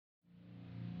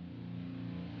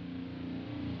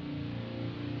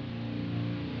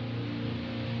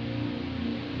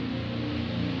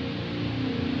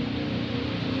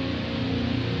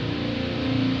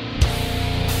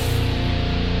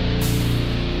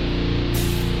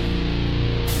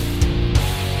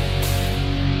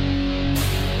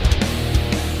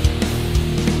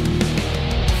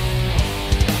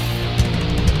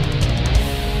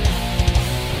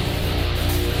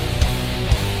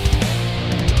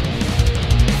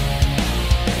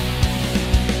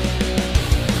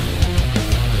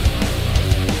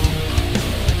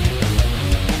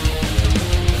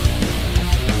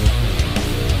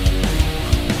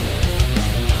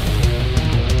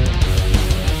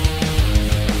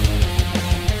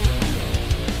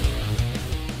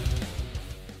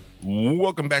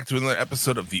welcome back to another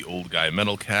episode of the Old Guy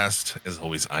Metalcast. As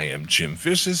always, I am Jim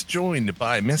Vicious, joined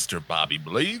by Mr. Bobby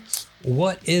Blades.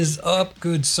 What is up,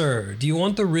 good sir? Do you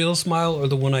want the real smile or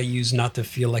the one I use not to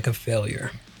feel like a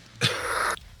failure?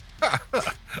 I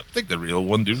think the real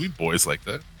one, dude. We boys like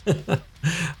that.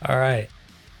 All right.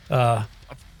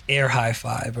 Air high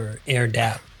five or air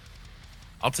dap.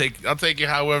 I'll take you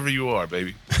however you are,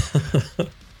 baby.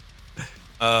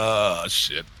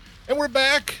 Shit. And we're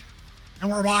back.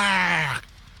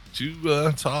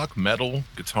 To talk metal,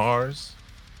 guitars,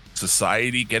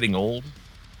 society getting old,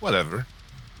 whatever.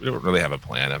 We don't really have a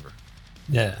plan ever.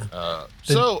 Yeah.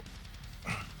 So,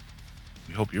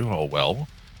 we hope you're all well.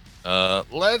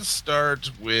 Let's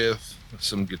start with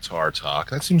some guitar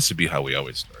talk. That seems to be how we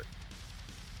always start.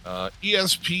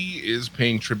 ESP is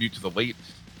paying tribute to the late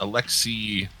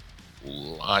Alexei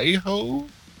Laiho.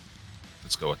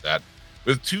 Let's go with that.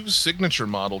 With two signature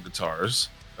model guitars.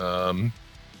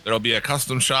 There'll be a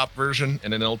custom shop version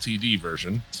and an LTD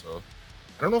version. So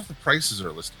I don't know if the prices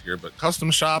are listed here, but custom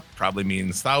shop probably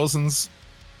means thousands,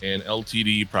 and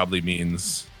LTD probably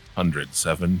means hundreds,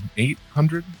 700,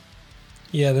 800.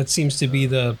 Yeah, that seems to be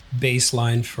the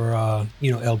baseline for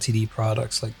LTD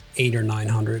products, like 800 or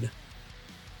 900.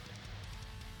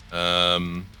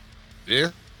 Yeah,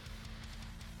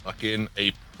 fucking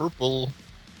a purple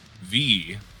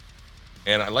V,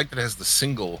 and I like that it has the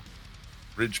single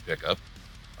bridge pickup.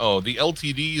 Oh, the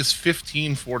LTD is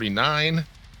 $1,549.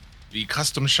 The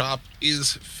custom shop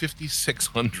is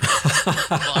 $5,600.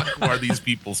 Fuck, who are these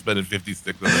people spending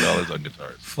 $5,600 on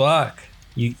guitars? Fuck,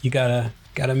 you gotta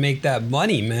make that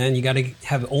money, man. You gotta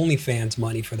have OnlyFans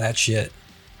money for that shit.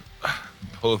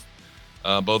 Both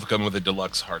come with a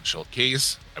deluxe hardshell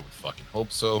case. I would fucking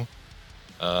hope so.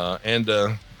 And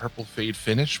a purple fade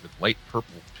finish with light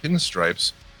purple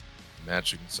pinstripes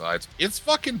matching sides. It's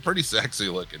fucking pretty sexy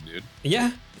looking, dude.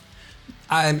 Yeah.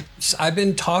 I've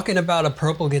been talking about a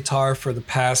purple guitar for the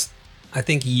past, I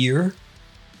think, year.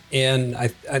 And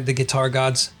the guitar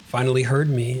gods finally heard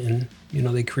me and,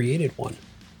 they created one.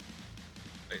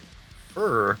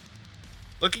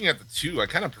 Looking at the two, I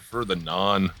kind of prefer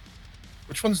the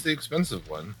which one's the expensive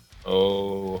one?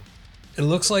 Oh. It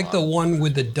looks like the one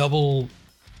with the double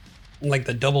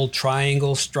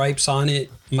triangle stripes on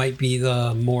it might be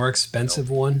the more expensive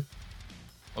one.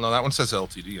 Well, no, that one says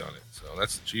LTD on it, so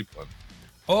that's the cheap one.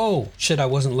 Oh, shit, I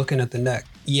wasn't looking at the neck.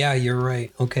 Yeah, you're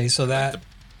right. Okay, so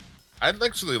I'd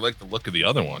actually like the look of the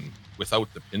other one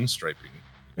without the pinstriping.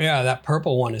 Yeah, that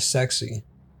purple one is sexy.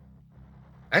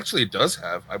 Actually, it does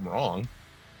have, I'm wrong,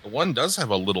 the one does have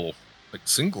a little,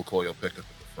 single coil pickup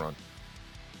at the front.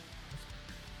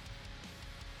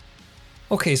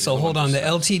 Okay, so hold on. The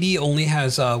LTD only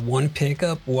has one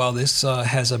pickup, while this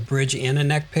has a bridge and a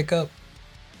neck pickup.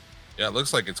 Yeah, it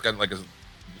looks like it's got looks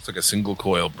like a single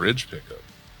coil bridge pickup.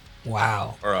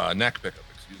 Wow. Or a neck pickup,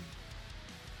 excuse me.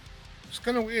 It's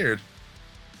kind of weird.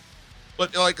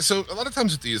 But so a lot of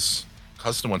times with these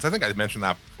custom ones, I think I mentioned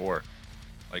that before.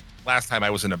 Like last time I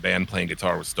was in a band playing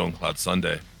guitar with Stone Cloud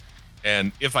Sunday,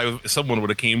 and if someone would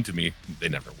have came to me, they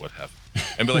never would have,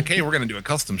 and be like, "Hey, we're gonna do a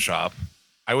custom shop,"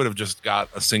 I would have just got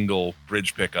a single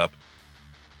bridge pickup,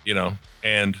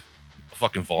 and a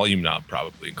fucking volume knob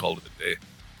probably, and called it a day.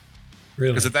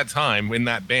 Really? Because at that time in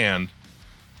that band,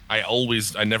 I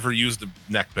never used the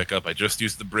neck pickup. I just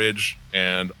used the bridge,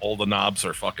 and all the knobs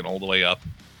are fucking all the way up,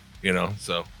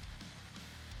 so.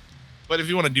 But if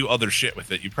you want to do other shit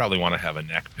with it, you probably want to have a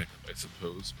neck pickup, I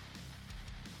suppose.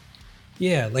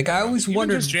 Yeah, I always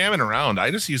wondered. Just jamming around,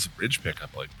 I just use the bridge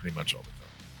pickup pretty much all the time.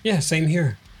 Yeah, same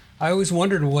here. I always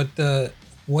wondered what the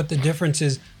difference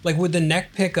is. Like with the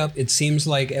neck pickup, it seems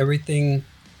like everything,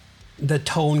 the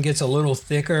tone gets a little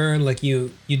thicker. Like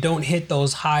you don't hit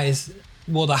those highs.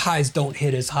 Well, the highs don't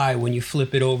hit as high when you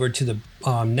flip it over to the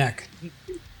neck.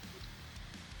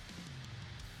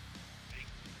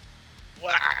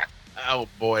 Wow. Oh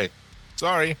boy,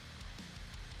 sorry.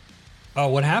 Oh,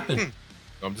 what happened?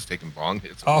 I'm just taking bong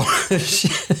hits. Oh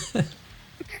shit!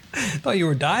 Thought you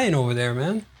were dying over there,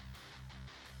 man.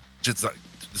 It's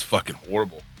fucking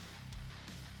horrible.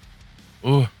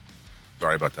 Oh,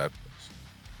 sorry about that.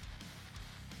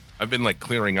 I've been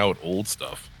clearing out old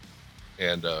stuff,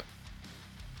 and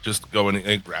just going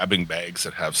and grabbing bags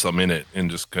that have some in it,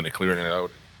 and just kind of clearing it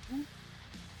out.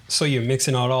 So you're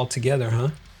mixing it all together, huh?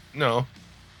 No.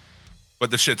 But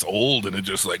the shit's old, and it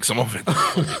just some of it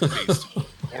tastes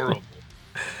horrible.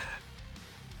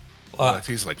 It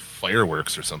tastes like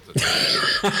fireworks or something.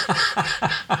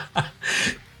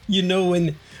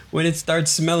 When it starts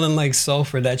smelling like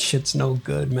sulfur, that shit's no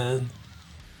good, man.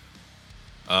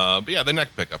 But yeah, the neck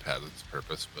pickup has its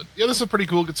purpose. But yeah, this is a pretty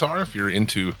cool guitar if you're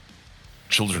into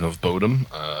Children of Bodom.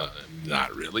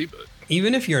 Not really, but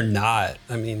Even if you're not,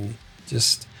 I mean,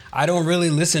 just I don't really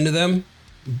listen to them,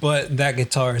 but that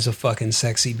guitar is a fucking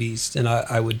sexy beast, and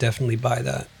I would definitely buy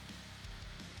that.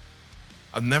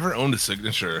 I've never owned a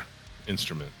signature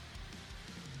instrument.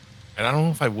 And I don't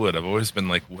know if I would. I've always been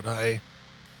like, would I?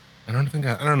 I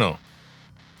don't know.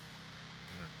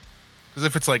 Because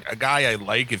if it's like a guy I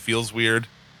like, it feels weird.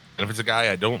 And if it's a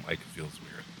guy I don't like, it feels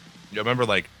weird. I remember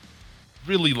like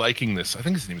really liking this. I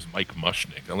think his name is Mike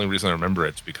Mushnick. The only reason I remember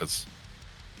it's because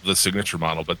of the signature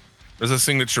model. But there's a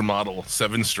signature model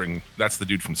 7-string. That's the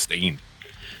dude from Stained.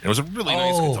 And it was a really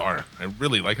nice guitar. I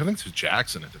really like. I think it was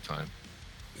Jackson at the time.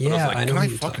 But Yeah, I was like, I know. can Who I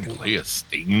you're fucking talking play a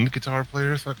Stained guitar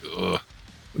player? Fuck, ugh. about.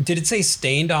 Did it say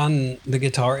Stained on the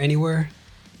guitar anywhere?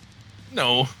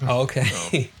 No. Oh, okay.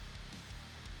 No.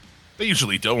 They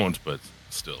usually don't, but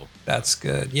still. That's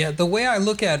good. Yeah, the way I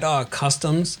look at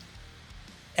customs,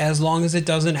 as long as it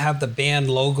doesn't have the band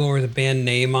logo or the band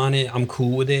name on it, I'm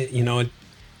cool with it. You know,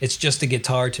 it's just a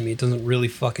guitar to me. It doesn't really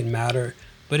fucking matter.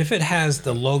 But if it has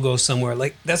the logo somewhere,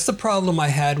 like that's the problem I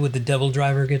had with the Devil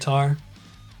Driver guitar.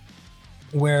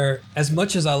 Where as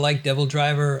much as I like Devil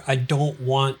Driver, I don't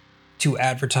want to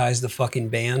advertise the fucking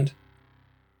band.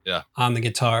 Yeah. On the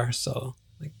guitar, so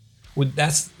like,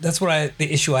 that's what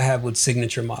the issue I have with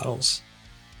signature models.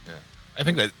 Yeah. I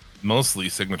think that mostly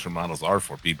signature models are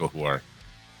for people who are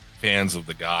fans of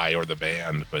the guy or the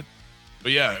band, but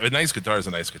yeah, a nice guitar is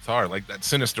a nice guitar. Like that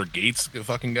Sinister Gates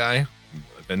fucking guy,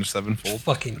 Avenged Sevenfold.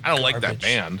 Fucking I don't like that garbage.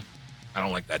 band. I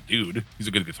don't like that dude. He's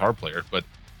a good guitar player, but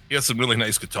he has some really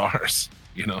nice guitars,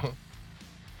 you know?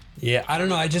 Yeah, I don't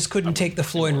know. I just couldn't take the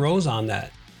Floyd Rose on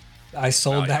that. I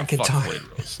sold that Fuck guitar. Floyd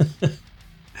Rose.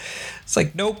 It's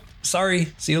like, nope, sorry,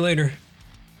 see you later.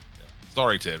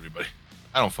 Sorry to everybody.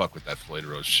 I don't fuck with that Floyd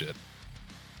Rose shit.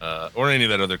 Or any of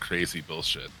that other crazy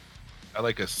bullshit. I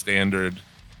like a standard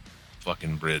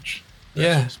fucking bridge. That's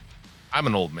Yeah. just- I'm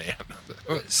an old man.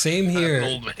 Same I'm here. an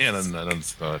old man and I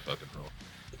don't know how I fucking roll.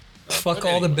 Fuck but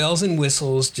all the anyway. bells and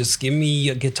whistles. Just give me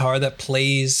a guitar that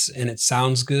plays and it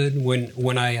sounds good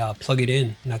when I plug it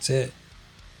in. And that's it.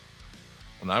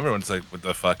 Well, now everyone's like with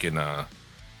the fucking, not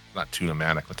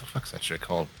Tune-o-matic. What the fuck's that shit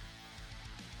called?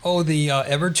 Oh, the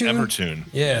Evertune? Evertune.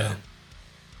 Yeah.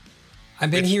 I've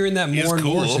been Which hearing that is more and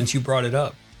more cool. since you brought it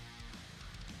up.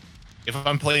 If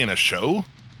I'm playing a show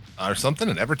or something,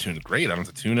 an Evertune's great. I don't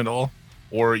have to tune it all.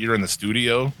 Or you're in the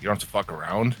studio, you don't have to fuck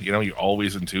around. You know, you're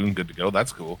always in tune, good to go.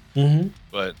 That's cool. Mm-hmm.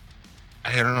 But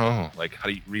I don't know. Like, how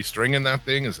do you restringing that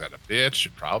thing? Is that a bitch?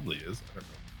 It probably is.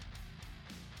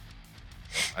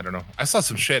 I don't know. I saw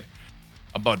some shit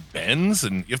about bends,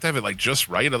 and you have to have it like just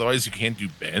right, otherwise you can't do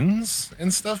bends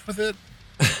and stuff with it.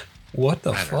 What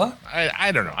the I don't fuck? know.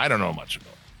 I don't know. I don't know much about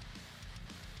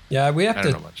it. Yeah, we have I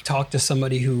don't to know much. talk to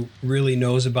somebody who really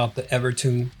knows about the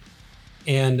Evertune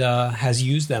and has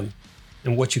used them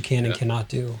and what you can and Yeah. cannot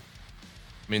do.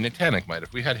 I mean, Titanic might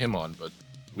if we had him on, but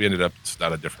we ended up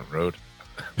down a different road.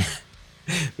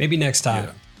 Maybe next time.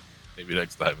 Yeah. Maybe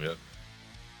next time,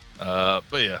 yeah.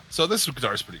 But yeah, so this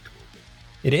guitar is pretty cool.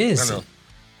 It I is. don't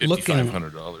know, Looking-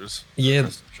 $5,500. Yeah.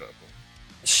 Custom shop.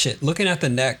 Shit, looking at the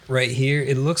neck right here,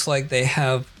 it looks like they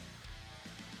have.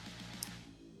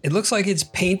 It looks like it's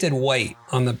painted white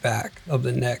on the back of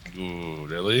the neck. Ooh,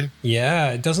 really?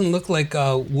 Yeah, it doesn't look like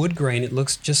wood grain. It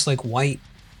looks just like white.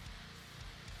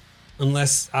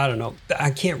 Unless, I don't know.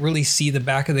 I can't really see the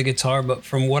back of the guitar, but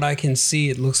from what I can see,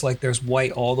 it looks like there's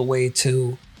white all the way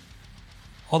to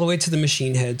the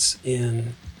machine heads.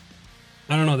 And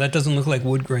I don't know, that doesn't look like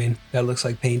wood grain. That looks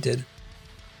like painted.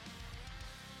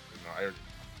 No,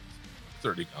 it's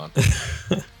already gone.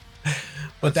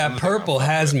 But That's that another thing purple I'm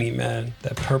fucking has with. me, man.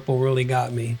 That purple really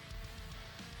got me.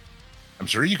 I'm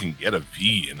sure you can get a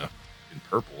V in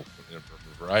purple in a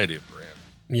variety of brands.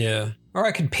 Yeah. Or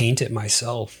I could paint it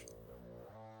myself.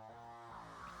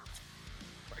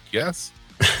 I guess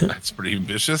that's pretty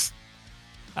ambitious.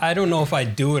 I don't know if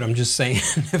I'd do it. I'm just saying,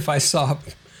 if I saw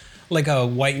like a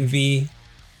white V,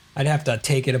 I'd have to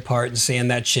take it apart and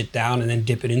sand that shit down and then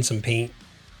dip it in some paint.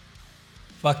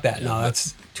 Fuck that. No,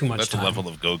 that's too much That's time. a level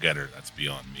of go-getter. That's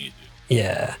beyond me, dude.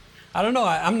 Yeah. I don't know.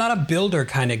 I'm not a builder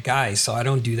kind of guy, so I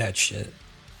don't do that shit.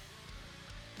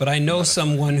 But I know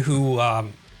someone who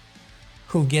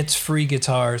gets free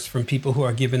guitars from people who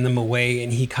are giving them away,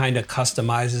 and he kind of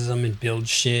customizes them and builds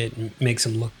shit and makes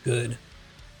them look good.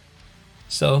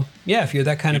 So, yeah, if you're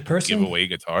that kind of person. Give away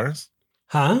guitars?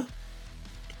 Huh?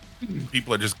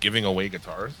 People are just giving away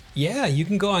guitars? Yeah, you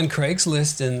can go on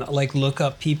Craigslist and like look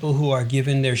up people who are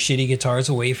giving their shitty guitars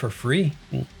away for free.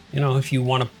 You know, if you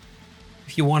want to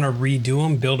redo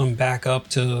them, build them back up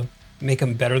to make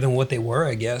them better than what they were,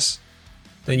 I guess.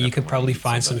 Then you never could wanna probably meet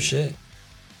find some somebody. shit.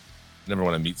 Never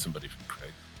want to meet somebody from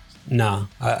Craig. No,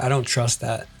 I don't trust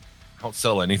that. I don't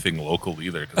sell anything local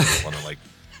either because I don't want to like.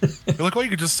 They're like, oh, you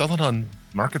could just sell it on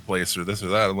Marketplace or this or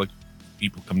that. I'm like,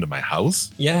 people come to my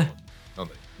house. Yeah, No,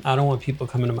 they- I don't want people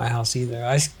coming to my house either.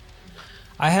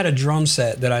 I had a drum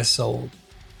set that I sold,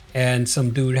 and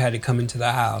some dude had to come into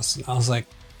the house. And I was like,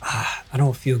 I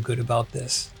don't feel good about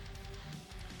this.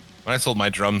 When I sold my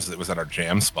drums, it was at our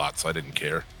jam spot, so I didn't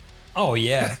care. Oh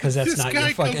yeah, because that's This not your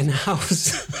guy fucking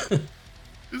house.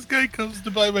 This guy comes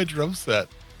to buy my drum set.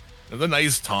 And the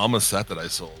nice Thomas set that I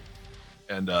sold.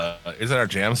 And it's at our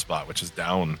jam spot, which is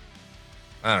down,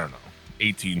 I don't know,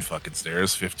 18 fucking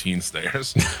stairs, 15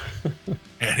 stairs.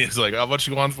 And he's like, how much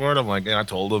you want for it? I'm like, yeah, I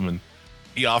told him, and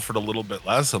he offered a little bit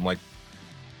less. I'm like,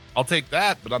 I'll take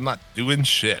that, but I'm not doing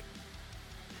shit.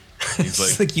 He's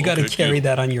It's like you got to good carry deal.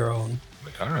 that on your own. I'm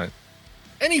like, all right.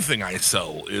 Anything I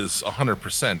sell is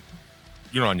 100%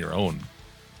 you're on your own.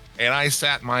 And I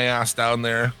sat my ass down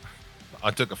there.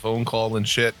 I took a phone call and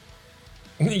shit.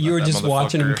 You were that just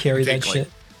watching him motherfucker carry that take, like,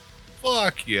 shit.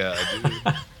 Fuck yeah,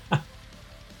 dude.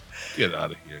 Get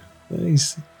out of here.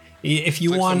 Nice. If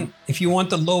you like want, if you want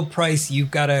the low price,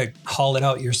 you've got to haul it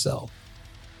out yourself.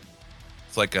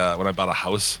 It's like when I bought a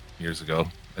house years ago,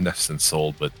 and that's since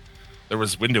sold, but there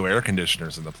was window air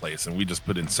conditioners in the place, and we just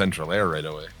put in central air right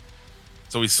away.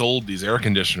 So we sold these air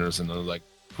conditioners, and they're like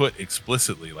put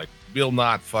explicitly, like, will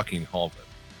not fucking haul them.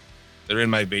 They're in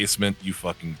my basement. You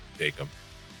fucking take them.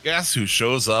 Guess who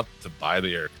shows up to buy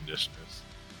the air conditioners?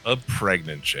 A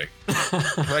pregnant chick.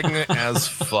 Pregnant as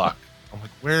fuck. I'm like,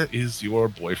 where is your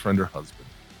boyfriend or husband?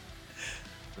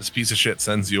 This piece of shit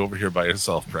sends you over here by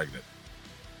yourself, pregnant.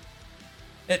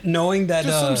 Knowing that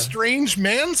Just some strange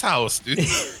man's house, dude.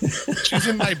 She's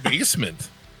in my basement.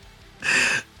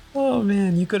 oh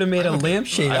man, you could have made a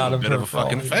lampshade out of a bit her. of a for all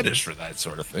fucking we fetish know. for that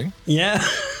sort of thing. Yeah,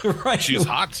 right. She's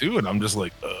hot too, and I'm just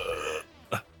like,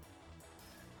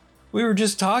 We were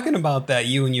just talking about that,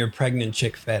 you and your pregnant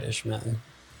chick fetish, man.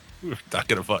 we're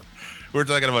talking about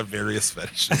various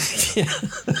fetishes.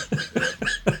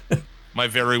 Yeah. My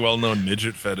very well-known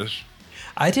midget fetish.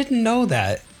 I didn't know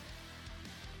that.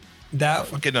 That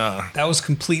Fucking that was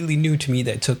completely new to me.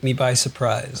 That took me by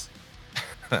surprise.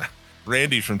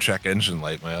 Randy from Check Engine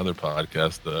Light, my other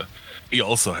podcast, he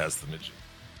also has the midget.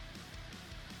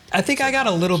 I think I got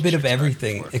a little bit of Chicks back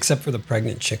everything and forth. except for the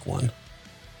pregnant chick one.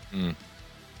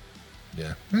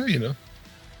 Yeah, well, you know,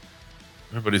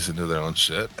 everybody's into their own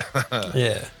shit.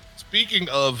 Yeah. Speaking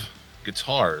of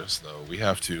guitars, though, we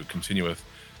have to continue with.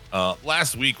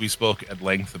 Last week we spoke at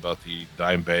length about the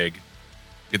Dimebag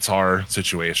guitar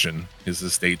situation. His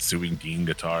estate suing Dean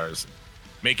Guitars,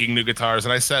 making new guitars,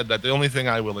 and I said that the only thing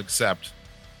I will accept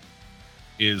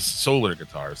is Solar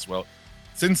guitars. Well,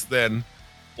 since then,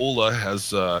 Ola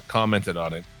has commented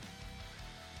on it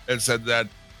and said that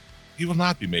he will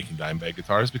not be making Dimebag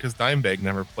guitars because Dimebag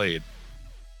never played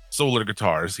Solar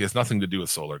guitars. He has nothing to do with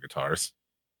Solar guitars,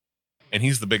 and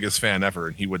he's the biggest fan ever,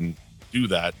 and he wouldn't do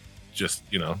that. Just,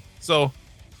 you know, so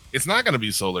it's not going to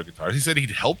be Solar guitars. He said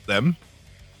he'd help them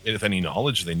if any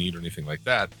knowledge they need or anything like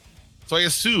that. So I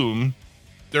assume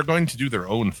they're going to do their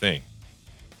own thing.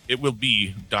 It will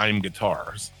be Dime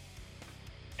guitars,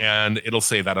 and it'll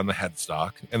say that on the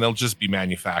headstock, and they'll just be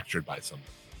manufactured by somebody,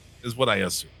 is what I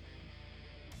assume.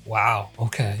 Wow.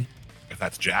 Okay. If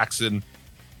that's Jackson,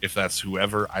 if that's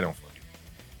whoever, I don't fucking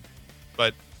know.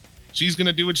 But she's going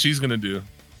to do what she's going to do.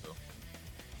 So.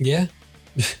 Yeah.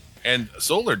 And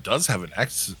Solar does have an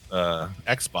X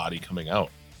body coming out.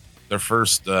 Their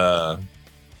first, or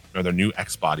their new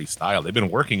X body style. They've been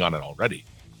working on it already.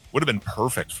 Would have been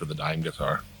perfect for the Dime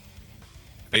guitar.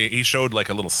 He showed like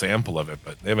a little sample of it,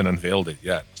 but they haven't unveiled it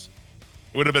yet.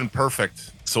 It would have been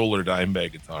perfect Solar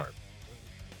Dimebag guitar.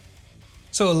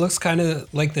 So it looks kind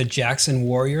of like the Jackson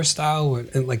Warrior style,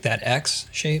 like that X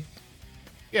shape.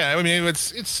 Yeah, I mean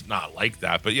it's not like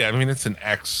that, but yeah, I mean it's an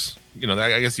X. You know,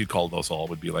 I guess you'd call those all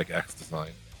would be like X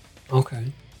design. Okay.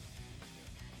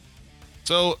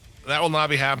 So that will not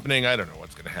be happening. I don't know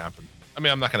what's going to happen. I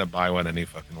mean, I'm not going to buy one any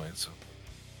fucking way. So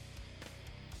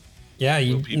Yeah, will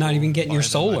you're people not even getting buy your them?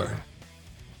 I solar. don't know.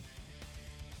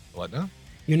 What now?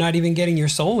 You're not even getting your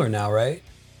solar now, right?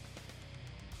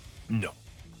 No.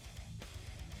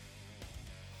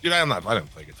 Dude, I don't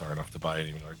play guitar enough to buy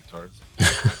any more guitars.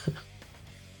 I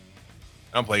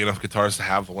don't play enough guitars to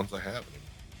have the ones I have anymore.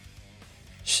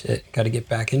 Shit, got to get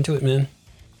back into it, man.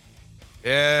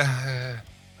 Yeah.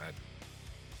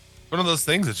 One of those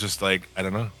things, it's just like, I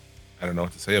don't know. I don't know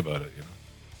what to say about it, you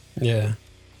know? Yeah.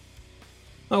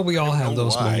 Oh, we all don't have know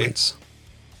those why. moments.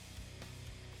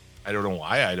 I don't know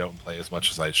why I don't play as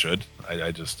much as I should.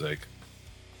 I just like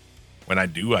when I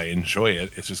do, I enjoy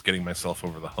it. It's just getting myself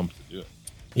over the hump to do it.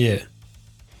 Yeah.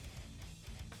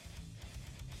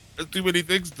 There's too many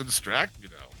things to distract you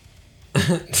now.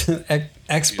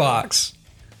 Xbox.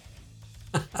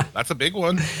 That's a big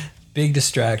one. Big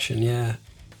distraction, yeah.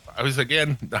 I was,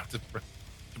 again, not to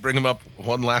bring him up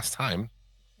one last time,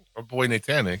 our boy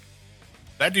Natanic.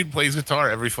 That dude plays guitar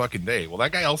every fucking day. Well,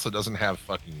 that guy also doesn't have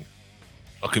fucking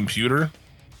a computer,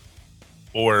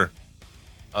 or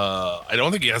I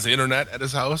don't think he has the internet at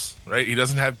his house, right? He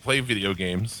doesn't play video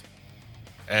games,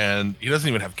 and he doesn't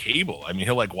even have cable. I mean,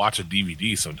 he'll like watch a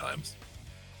DVD sometimes.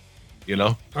 You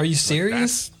know? Are you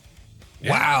serious?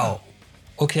 Yeah. Wow.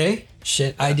 Okay.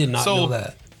 Shit, I did not know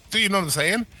that. So you know what I'm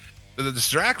saying? The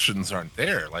distractions aren't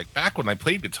there. Like back when I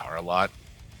played guitar a lot,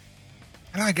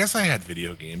 and I guess I had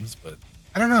video games, but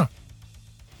I don't know.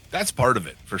 That's part of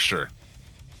it for sure.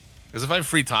 Because if I have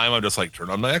free time, I'm just like turn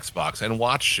on my Xbox and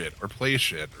watch shit or play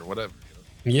shit or whatever.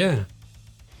 You know? Yeah.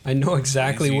 I know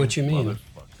exactly Lazy what you mean.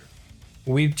 motherfucker.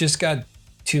 We've just got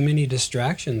too many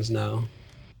distractions now.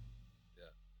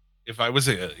 If I was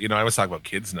I always talk about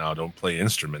kids now don't play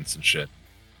instruments and shit.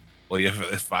 Well,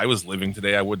 if I was living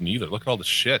today, I wouldn't either. Look at all the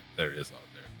shit there is out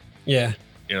there. Yeah.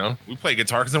 You know, we play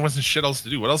guitar because there wasn't shit else to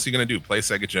do. What else are you gonna do? Play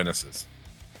Sega Genesis?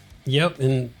 Yep,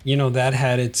 and that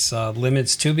had its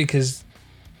limits too, because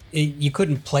you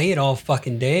couldn't play it all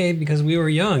fucking day because we were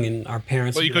young and our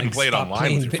parents. Well, you couldn't play it "Stop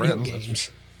online with your playing video friends.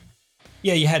 games."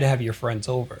 Yeah, you had to have your friends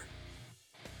over.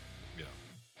 Yeah.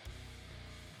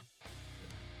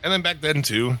 And then back then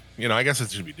too, I guess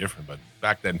it should be different, but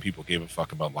back then people gave a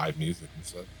fuck about live music and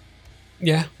stuff.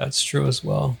 Yeah, that's true as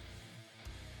well.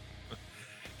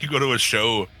 You go to a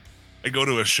show. I go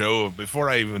to a show before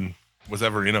I even was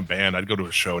ever in a band. I'd go to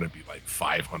a show and it'd be like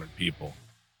 500 people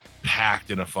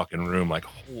packed in a fucking room. Like,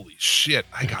 holy shit,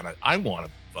 I want a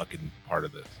fucking part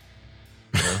of this.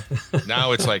 You know?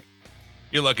 Now it's like,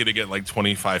 you're lucky to get like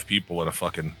 25 people in a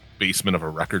fucking basement of a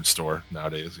record store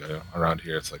nowadays. Around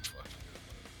here, it's like, fuck.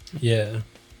 Yeah.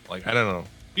 Like, I don't know.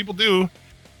 People do.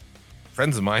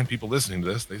 Friends of mine, people listening to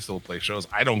this, they still play shows.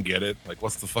 I don't get it. Like,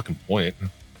 what's the fucking point?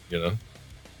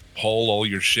 Haul all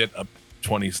your shit up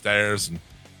 20 stairs and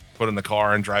put it in the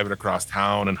car and drive it across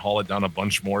town and haul it down a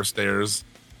bunch more stairs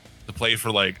to play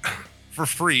for for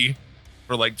free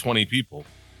for like 20 people.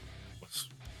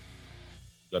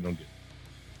 I don't get it.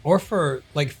 Or for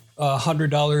like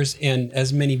 $100 and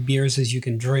as many beers as you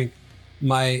can drink.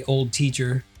 My old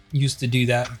teacher used to do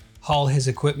that. Haul his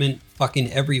equipment fucking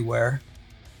everywhere.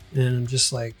 And I'm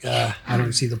just like, I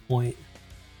don't see the point.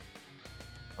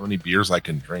 How many beers I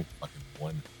can drink? Fucking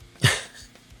one.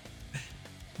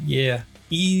 Yeah.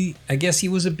 I guess he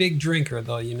was a big drinker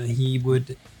though. He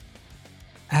would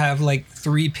have like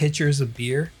 3 pitchers of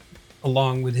beer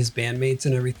along with his bandmates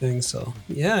and everything. So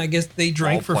yeah, I guess they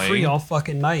drank All for playing? free all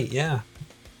fucking night. Yeah.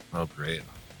 Oh, great.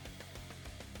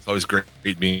 It's always great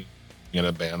being in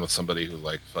a band with somebody who's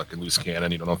like fucking loose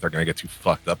cannon. You don't know if they're going to get too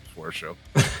fucked up before a show.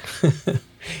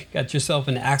 Got yourself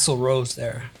an Axl Rose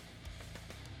there.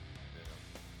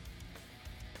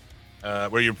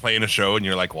 Where you're playing a show and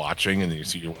you're like watching and you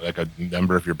see like a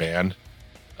member of your band.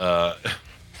 For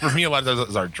me, a lot of times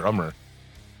it's our drummer.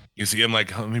 You see him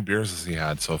like, how many beers has he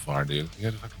had so far, dude? He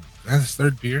had that's his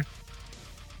 3rd beer.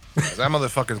 That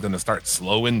motherfucker's gonna start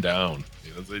slowing down.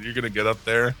 So you're gonna get up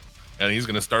there and he's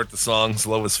gonna start the song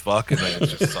slow as fuck and then it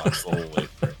just sucks the whole way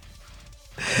through.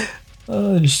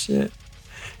 Oh shit.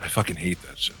 I fucking hate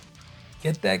that shit.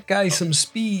 Get that guy some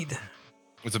speed.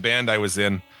 It was a band I was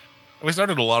in. We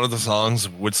started a lot of the songs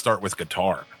would start with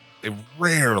guitar. They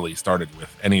rarely started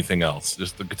with anything else.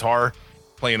 Just the guitar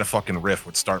playing a fucking riff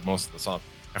would start most of the song.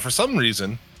 And for some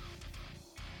reason,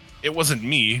 it wasn't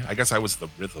me. I guess I was the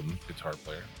rhythm guitar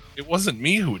player. It wasn't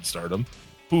me who would start them,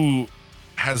 who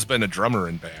has been a drummer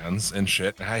in bands and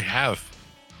shit. And I have,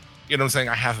 what I'm saying?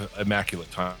 I have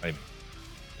immaculate timing.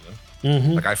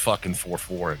 Mm-hmm. Like I fucking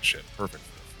 4/4 and shit. Perfect.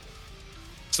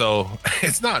 So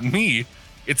it's not me.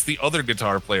 It's the other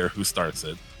guitar player who starts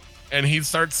it. And he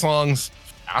starts songs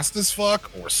fast as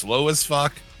fuck or slow as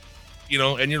fuck.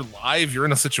 And you're live, you're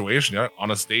in a situation, you're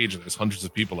on a stage, and there's hundreds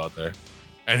of people out there.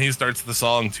 And he starts the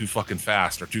song too fucking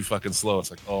fast or too fucking slow.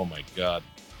 It's like, oh my God.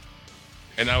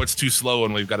 And now it's too slow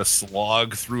and we've got to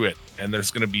slog through it. And there's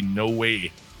going to be no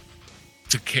way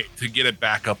to get it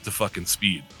back up to fucking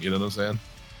speed. You know what I'm saying?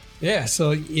 Yeah,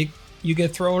 so you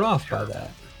get thrown off by that.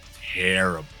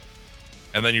 Terrible.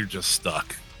 And then you're just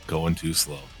stuck going too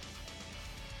slow.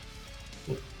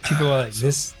 People are like,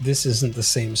 this isn't the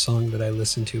same song that I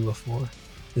listened to before.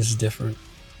 This is different.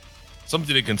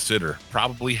 Something to consider.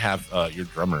 Probably have your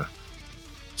drummer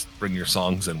bring your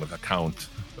songs in with a count.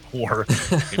 Or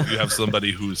if you have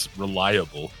somebody who's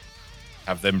reliable,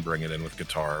 have them bring it in with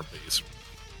guitar, bass.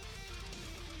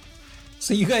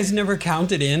 So you guys never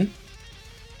counted in?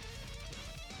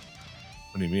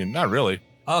 What do you mean? Not really.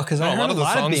 Oh, because I heard a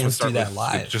lot of bands do that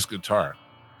live. Just guitar.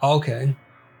 Okay.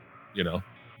 You know,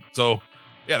 so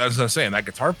yeah, that's what I'm saying. That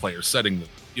guitar player setting the,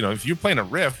 you know, if you're playing a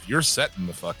riff, you're setting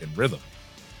the fucking rhythm.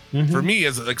 Mm-hmm. For me,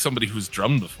 as like somebody who's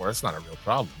drummed before, it's not a real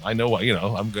problem. I know, you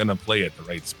know, I'm gonna play at the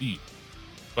right speed.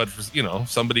 But for, you know,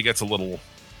 somebody gets a little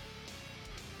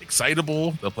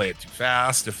excitable, they'll play it too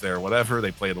fast. If they're whatever,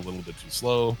 they play it a little bit too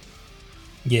slow.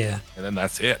 Yeah. And then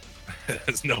that's it.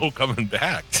 There's no coming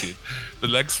back, dude. The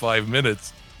next 5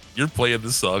 minutes, you're playing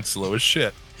the song slow as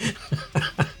shit.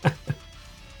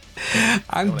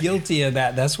 I'm guilty of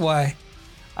that. That's why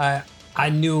I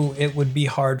knew it would be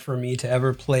hard for me to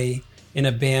ever play in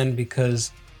a band,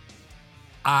 because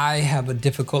I have a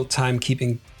difficult time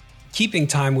keeping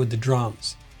time with the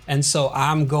drums. And so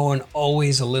I'm going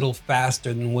always a little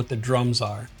faster than what the drums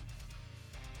are.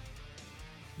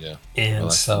 Yeah. And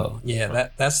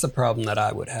that's the problem that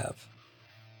I would have.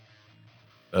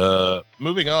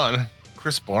 Moving on,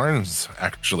 Chris Barnes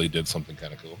actually did something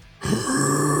kind of cool.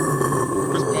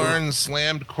 Chris Barnes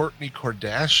slammed Kourtney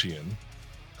Kardashian,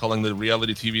 calling the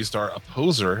reality TV star a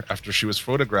poser after she was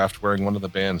photographed wearing one of the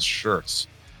band's shirts.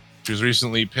 She was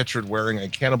recently pictured wearing a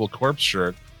Cannibal Corpse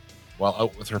shirt while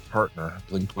out with her partner,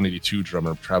 Blink-182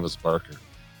 drummer Travis Barker.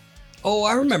 Oh,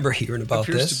 I remember hearing about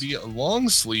this. It appears to be a long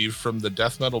sleeve from the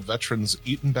death metal veterans'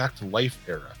 Eaten Back to Life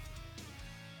era.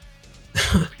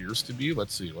 It appears to be.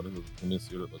 Let's see. Let me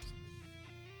see what it looks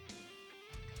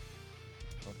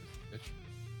like. Okay.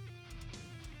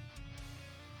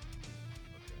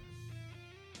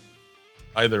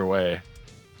 Either way,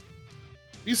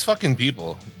 these fucking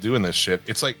people doing this shit,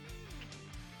 it's like,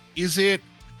 is it,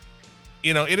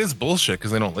 you know, it is bullshit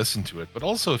because they don't listen to it. But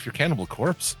also, if you're Cannibal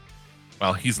Corpse,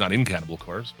 well, he's not in Cannibal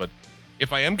Corpse, but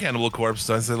if I am Cannibal Corpse,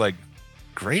 I say, like,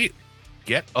 great,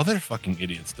 get other fucking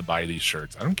idiots to buy these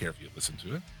shirts. I don't care if you listen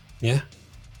to it. Yeah.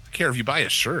 I care if you buy a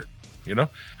shirt, you know?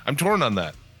 I'm torn on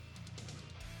that.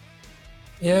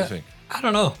 Yeah. What do you think? I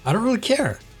don't know. I don't really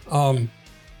care.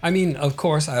 I mean, of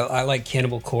course, I like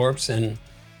Cannibal Corpse, and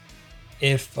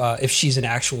if she's an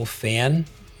actual fan,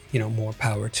 you know, more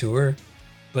power to her.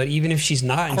 But even if she's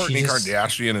not, Kourtney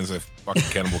Kardashian is a fucking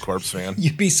Cannibal Corpse fan.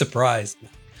 You'd be surprised,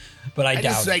 but I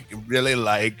doubt. Just really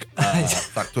like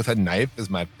 "Fucked with a Knife" is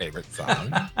my favorite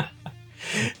song.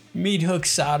 Meat Hook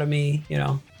Sodomy, you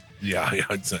know. Yeah,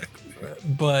 exactly.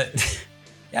 But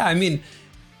yeah, I mean,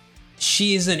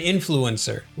 she is an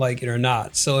influencer, like it or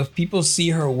not. So if people see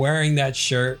her wearing that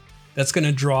shirt, that's going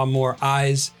to draw more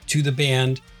eyes to the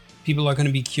band. People are going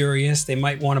to be curious. They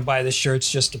might want to buy the shirts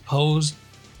just to pose,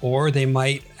 or they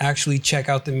might actually check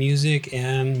out the music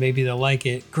and maybe they'll like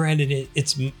it. Granted,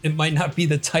 it might not be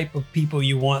the type of people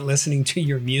you want listening to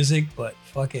your music, but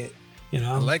fuck it, you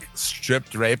know. I like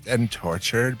stripped, raped, and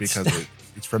tortured because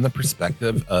it's from the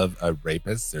perspective of a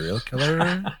rapist serial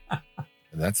killer,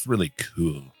 and that's really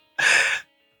cool.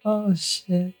 Oh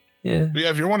shit. Yeah. But yeah,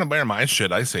 if you want to wear my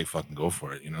shit, I say fucking go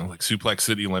for it. You know, like Suplex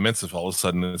City Limits. If all of a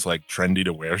sudden it's like trendy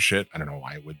to wear shit, I don't know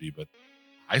why it would be, but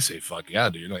I say fuck yeah,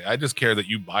 dude. Like, I just care that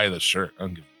you buy the shirt. I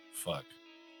don't give a fuck.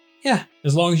 Yeah,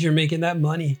 as long as you're making that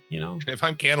money, you know. If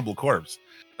I'm Cannibal Corpse,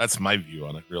 that's my view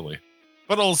on it, really.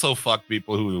 But also fuck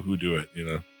people who do it. You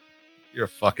know, you're a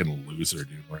fucking loser,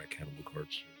 dude. Wearing a Cannibal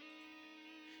Corpse shirt.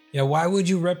 Yeah, why would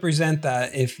you represent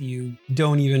that if you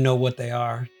don't even know what they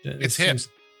are? It's hip.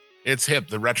 It's hip.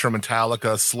 The retro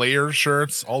Metallica Slayer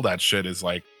shirts, all that shit is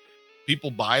like, people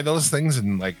buy those things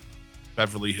in like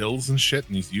Beverly Hills and shit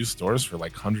in these used stores for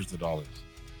like hundreds of dollars.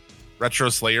 Retro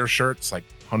Slayer shirts, like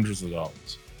hundreds of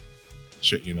dollars.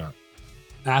 Shit, you know.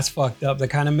 That's fucked up. That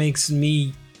kind of makes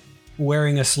me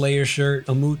wearing a Slayer shirt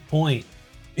a moot point.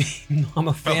 I'm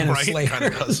a fan of Slayer.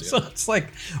 Does, yeah. So it's like,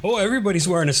 oh, everybody's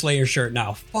wearing a Slayer shirt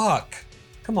now. Fuck.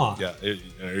 Come on. Yeah.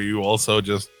 Are you also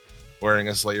just wearing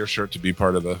a Slayer shirt to be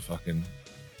part of the fucking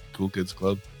Cool Kids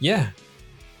Club? Yeah.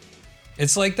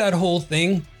 It's like that whole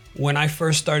thing when I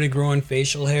first started growing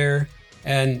facial hair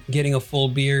and getting a full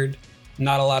beard.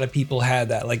 Not a lot of people had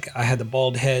that. Like, I had the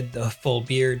bald head, the full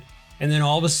beard. And then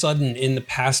all of a sudden, in the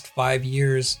past 5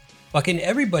 years, fucking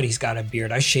everybody's got a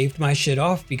beard. I shaved my shit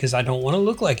off because I don't want to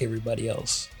look like everybody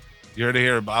else. You heard it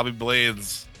here. Bobby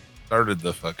Blades started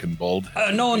the fucking bald.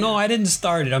 No, I didn't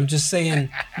start it. I'm just saying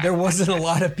there wasn't a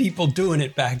lot of people doing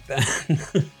it back then.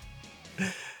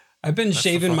 I've been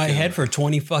shaving my head for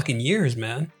 20 fucking years,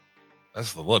 man.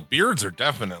 That's the look. Beards are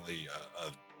definitely,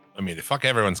 I mean, fuck,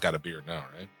 everyone's got a beard now,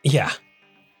 right? Yeah.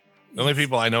 The only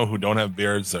people I know who don't have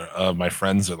beards are my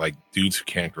friends are like dudes who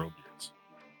can't grow beards.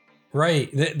 Right.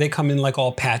 They come in like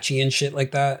all patchy and shit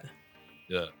like that.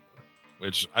 Yeah.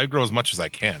 Which I grow as much as I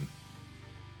can.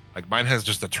 Like mine has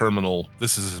just a terminal.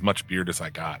 This is as much beard as I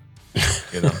got.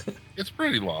 You know, it's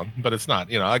pretty long, but it's not.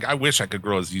 You know, like I wish I could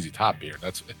grow a ZZ Top beard.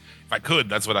 That's if I could.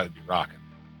 That's what I'd be rocking.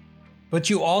 But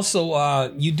you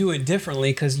also you do it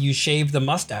differently because you shave the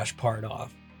mustache part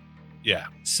off. Yeah.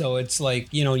 So it's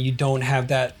like, you know, you don't have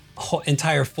that whole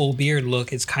entire full beard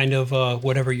look. It's kind of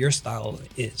whatever your style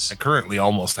is. I currently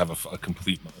almost have a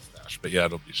complete mustache, but yeah,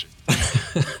 it'll be shit.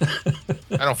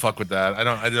 I don't fuck with that. I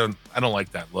don't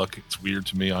like that look. It's weird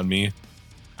to me on me.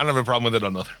 I don't have a problem with it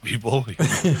on other people.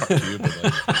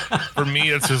 For me,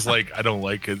 it's just like I don't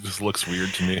like it. It just looks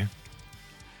weird to me.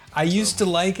 I used to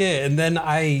like it, and then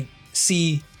I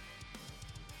saw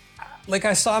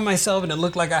myself and it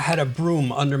looked like I had a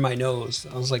broom under my nose.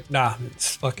 I was like, nah,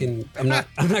 it's fucking, I'm not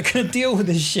gonna deal with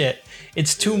this shit.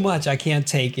 It's too much. I can't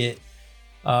take it.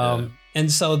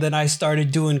 And so then I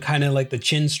started doing kind of like the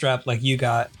chin strap like you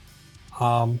got.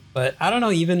 But I don't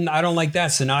know, even I don't like that.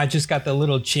 So now I just got the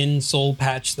little chin soul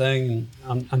patch thing,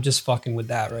 and I'm just fucking with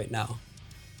that right now.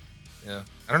 Yeah.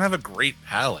 I don't have a great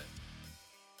palette.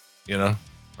 You know?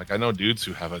 Like I know dudes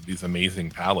who have these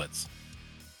amazing palettes.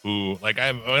 Who, like,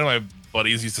 one of my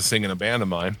buddies used to sing in a band of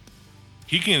mine.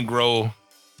 He can grow,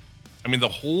 I mean, the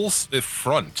whole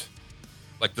front,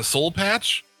 like the soul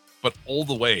patch, but all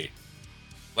the way.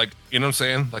 Like, you know what I'm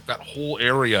saying? Like that whole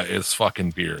area is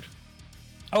fucking beard.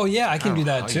 Oh yeah, I can do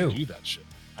that too. Do that shit.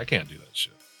 I can't do that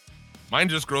shit. Mine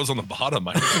just grows on the bottom.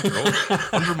 Mine doesn't grow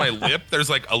under my lip. There's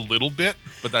like a little bit,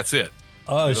 but that's it.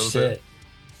 Oh, you know shit,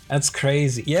 that's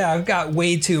crazy. Yeah, I've got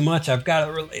way too much. I've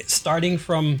got starting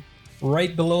from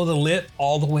right below the lip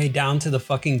all the way down to the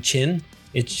fucking chin.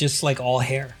 It's just like all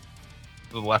hair.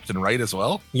 The left and right as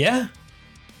well? Yeah.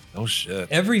 No shit.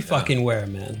 Every fucking where,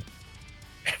 man.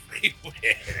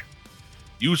 Everywhere.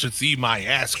 You should see my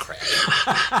ass crack.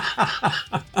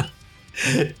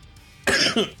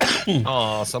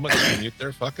 Oh, someone can mute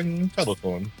their fucking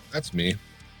telephone. That's me.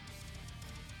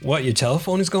 What, your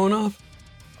telephone is going off?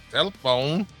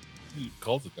 Telephone? Who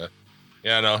calls it that?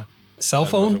 Yeah, I know. Cell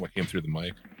phone? What came through the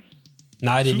mic?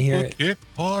 No, I didn't hear it. Kick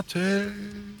party.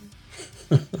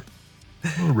 A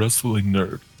wrestling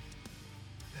nerd.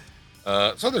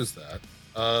 So there's that.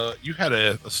 You had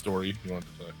a story you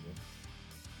wanted to talk about.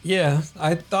 Yeah,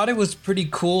 I thought it was pretty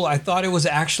cool. I thought it was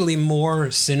actually more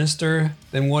sinister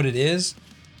than what it is.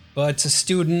 But it's a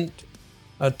student,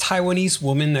 a Taiwanese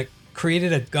woman that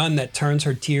created a gun that turns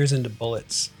her tears into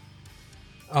bullets.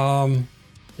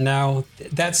 Now,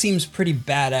 that seems pretty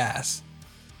badass.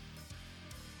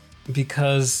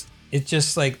 Because it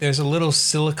just like, there's a little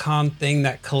silicone thing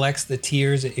that collects the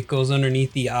tears. It goes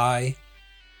underneath the eye.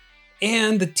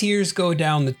 And the tears go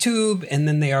down the tube, and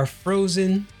then they are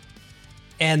frozen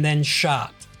and then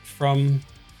shot from,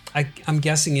 I'm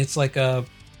guessing it's like a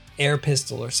air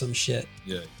pistol or some shit.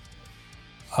 Yeah.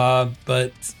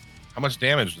 But how much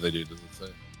damage do they do? Does it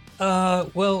say?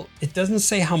 Well, it doesn't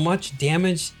say how much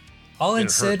damage. All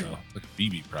it said, like a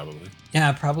BB probably.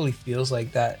 Yeah, it probably feels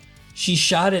like that. She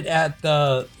shot it at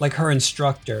her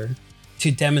instructor to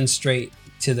demonstrate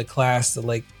to the class that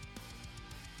like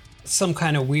some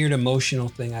kind of weird emotional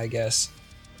thing, I guess.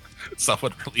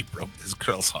 Someone really broke this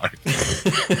girl's heart.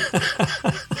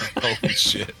 Holy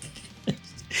shit.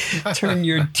 Turn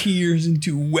your tears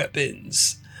into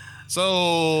weapons.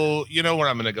 So, you know where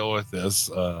I'm going to go with this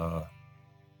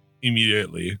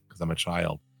immediately, because I'm a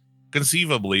child.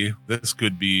 Conceivably, this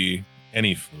could be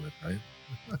any fluid, right?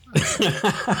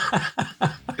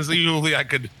 Because usually I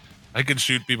could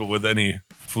shoot people with any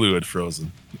fluid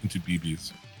frozen into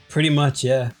BBs. Pretty much,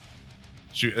 yeah.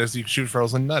 Shoot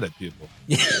frozen nut at people.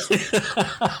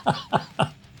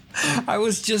 I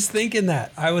was just thinking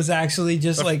that. I was actually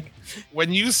just like,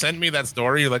 when you sent me that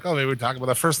story, you're like, oh, maybe we talk about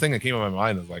the first thing that came in my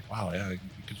mind is like, wow, yeah, you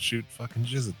could shoot fucking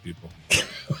jizz at people.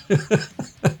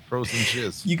 Frozen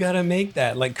jizz. You gotta make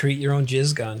that, like create your own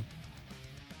jizz gun.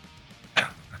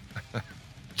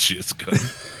 Jizz gun.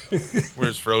 Where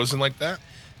it's frozen like that?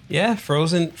 Yeah,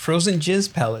 frozen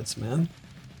jizz pellets, man.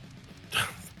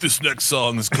 This next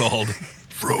song is called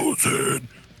Frozen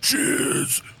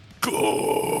Jizz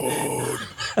Gun.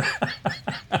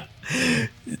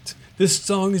 This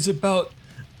song is about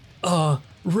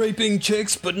raping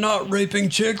chicks, but not raping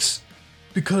chicks,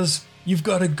 because you've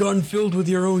got a gun filled with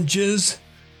your own jizz,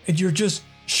 and you're just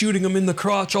shooting them in the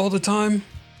crotch all the time.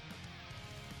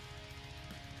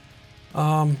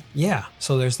 Yeah,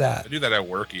 so there's that. I do that at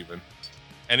work even.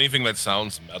 Anything that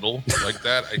sounds metal like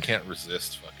that, I can't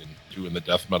resist fucking doing the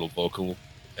death metal vocal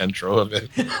intro of it.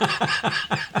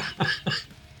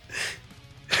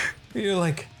 You're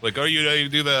like, oh, you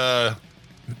do the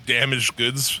damaged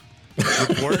goods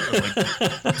report. I'm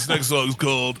like, this next song's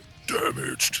called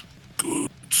Damaged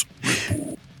Goods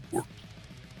Report.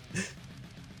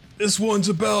 This one's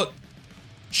about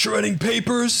shredding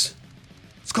papers.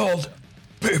 It's called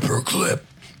Paperclip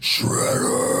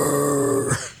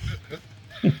Shredder.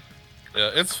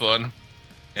 Yeah, it's fun.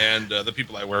 And the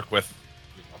people I work with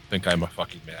think I'm a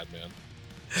fucking madman,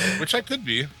 which I could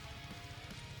be.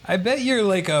 I bet you're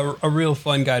like a real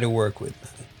fun guy to work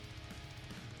with.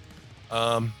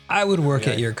 I would work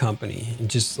at your company and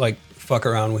just like fuck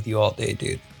around with you all day,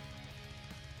 dude.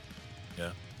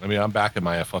 Yeah. I mean, I'm back in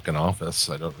my fucking office.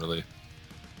 I don't really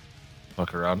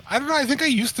fuck around. I don't know. I think I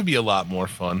used to be a lot more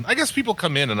fun. I guess people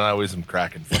come in and I always am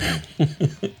cracking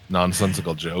fucking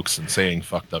nonsensical jokes and saying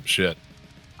fucked up shit.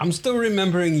 I'm still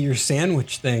remembering your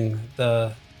sandwich thing.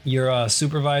 Your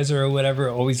supervisor or whatever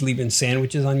always leaving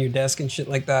sandwiches on your desk and shit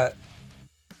like that.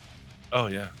 Oh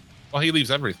yeah. Well, he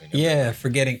leaves everything. Yeah,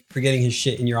 forgetting his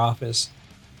shit in your office.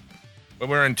 But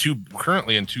we're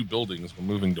currently in two buildings. We're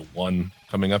moving to one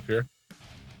coming up here.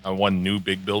 One new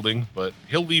big building, but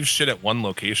he'll leave shit at one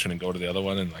location and go to the other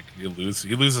one, and like he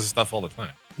loses stuff all the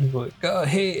time. He's like,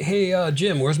 hey,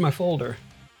 Jim, where's my folder?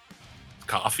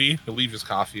 Coffee. He'll leave his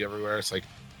coffee everywhere. It's like,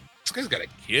 this guy's got a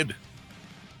kid.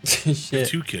 Shit.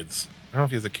 2 kids. I don't know if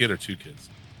he has a kid or 2 kids.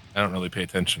 I don't really pay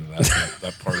attention to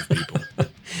that part of people.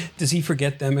 Does he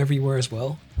forget them everywhere as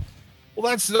well?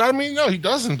 Well, no, he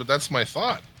doesn't, but that's my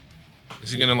thought.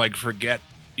 Is he going to like forget,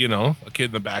 a kid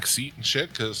in the back seat and shit?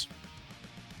 Because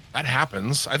that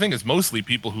happens. I think it's mostly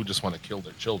people who just want to kill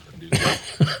their children, dude.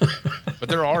 But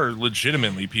there are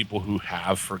legitimately people who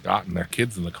have forgotten their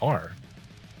kids in the car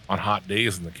on hot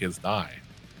days and the kids die.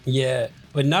 Yeah,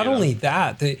 but not only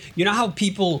that, you know how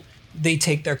people, they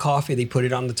take their coffee, they put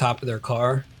it on the top of their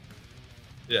car?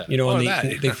 Yeah.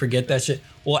 And they forget that shit.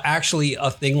 Well, actually, a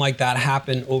thing like that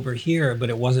happened over here, but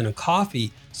it wasn't a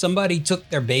coffee. Somebody took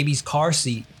their baby's car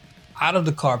seat out of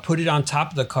the car, put it on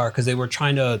top of the car because they were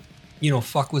trying to,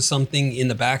 fuck with something in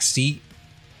the back seat.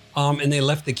 And they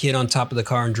left the kid on top of the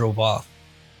car and drove off.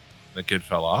 The kid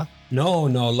fell off? No.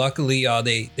 Luckily,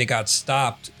 they got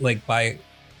stopped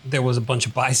there was a bunch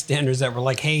of bystanders that were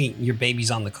like, hey, your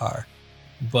baby's on the car.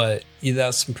 But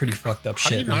that's some pretty fucked up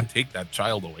shit. How do you not take that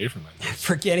child away from that?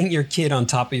 Forgetting your kid on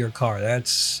top of your car.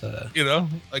 That's...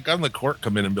 like on the court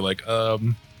come in and be like,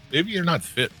 maybe you're not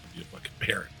fit, you fucking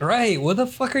parent. Right. What the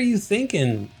fuck are you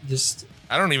thinking?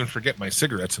 I don't even forget my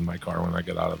cigarettes in my car when I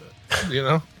get out of it.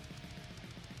 How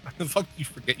the fuck do you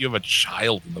forget you have a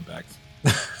child in the back?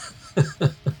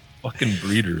 Fucking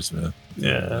breeders, man.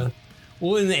 Yeah.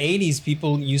 Well, in the 80s,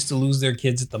 people used to lose their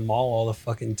kids at the mall all the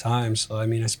fucking time. So, I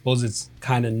mean, I suppose it's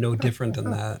kind of no different than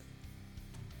that.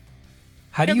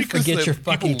 How do you forget your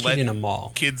fucking kid in a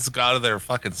mall? Kids got out of their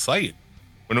fucking sight.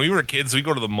 When we were kids, we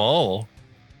go to the mall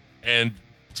and,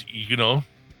 we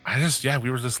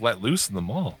were just let loose in the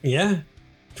mall. Yeah.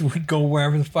 We'd go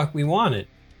wherever the fuck we wanted.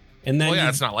 And then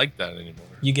it's not like that anymore.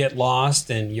 You get lost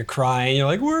and you're crying. You're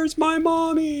like, where's my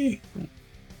mommy?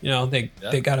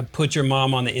 They got to put your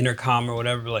mom on the intercom or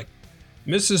whatever, like,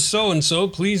 Mrs. So-and-so,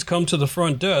 please come to the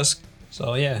front desk.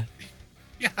 So, yeah.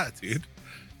 Yeah, dude.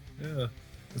 Yeah.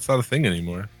 It's not a thing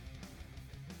anymore.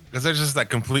 Because there's just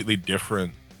that completely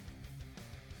different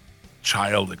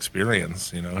child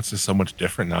experience, It's just so much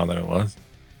different now than it was.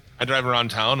 I drive around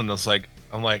town and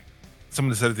I'm like,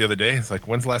 someone said it the other day. It's like,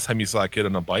 when's the last time you saw a kid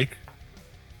on a bike?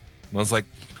 And I was like,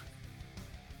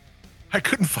 I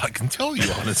couldn't fucking tell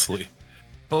you, honestly.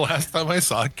 The last time I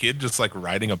saw a kid just like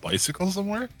riding a bicycle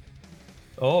somewhere.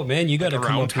 Oh man, you got to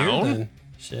come up here then.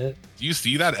 Shit. Do you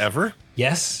see that ever?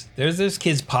 Yes. There's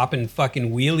kids popping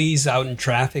fucking wheelies out in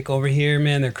traffic over here,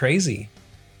 man. They're crazy.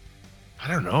 I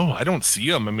don't know. I don't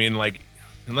see them. I mean, like,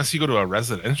 unless you go to a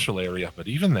residential area, but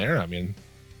even there, I mean,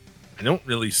 I don't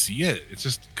really see it. It's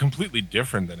just completely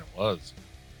different than it was.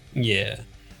 Yeah.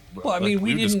 Well, I mean,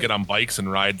 we just get on bikes and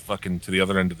ride fucking to the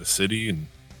other end of the city and.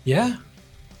 Yeah.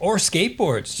 Or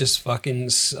skateboards, just fucking,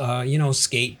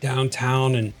 skate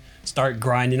downtown and start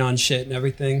grinding on shit and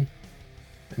everything.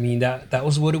 I mean, that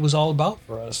was what it was all about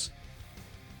for us.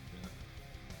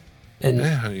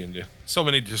 And so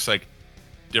many just like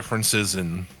differences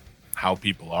in how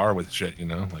people are with shit,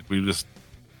 like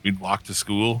we'd walk to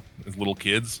school as little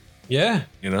kids. Yeah.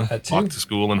 Walk to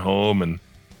school and home and,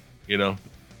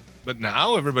 but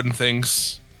now everybody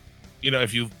thinks,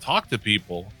 if you talk to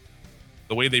people,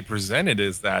 the way they present it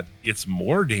is that it's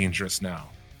more dangerous now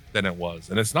than it was.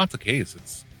 And it's not the case.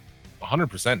 It's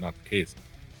 100% not the case.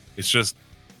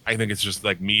 I think it's just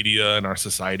like media and our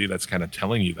society that's kind of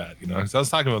telling you that, So I was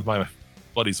talking with my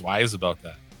buddy's wives about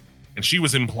that. And she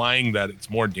was implying that it's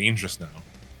more dangerous now.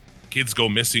 Kids go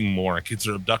missing more. Kids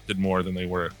are abducted more than they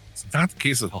were It's not the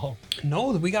case at all.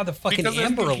 No, we got the fucking Because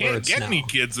Amber you can't Alerts get now. any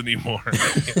kids anymore.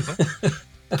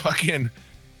 Fucking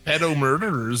pedo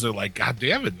murderers are like, God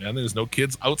damn it, man. There's no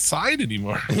kids outside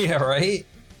anymore. Yeah, right?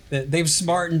 They've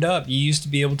smartened up. You used to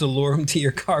be able to lure them to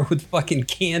your car with fucking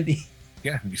candy.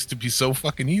 Yeah, it used to be so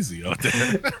fucking easy out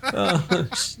there. Oh,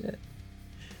 shit.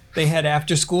 They had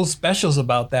after school specials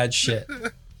about that shit.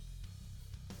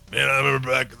 Man, I remember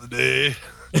back in the day.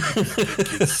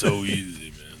 It's so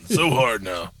easy, man. So hard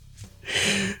now.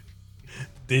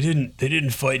 They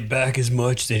didn't fight back as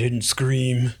much. They didn't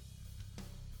scream.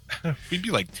 We'd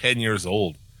be like 10 years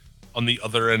old on the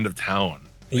other end of town.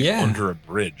 Like Yeah. Under a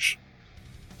bridge.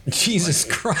 Jesus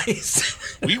Christ.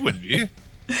 We would be.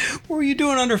 What were you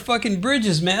doing under fucking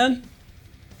bridges, man?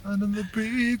 Under the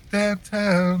bridge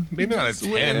downtown. Maybe not at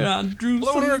 10. I drew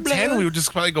Well, when we were some 10, blood. we would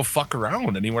just probably go fuck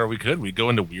around anywhere we could. We'd go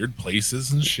into weird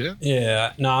places and shit.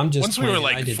 Yeah, no, I'm just Once we were playing.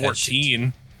 I like did that shit.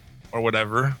 14 or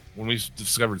whatever, when we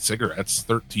discovered cigarettes,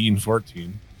 13,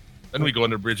 14, then we go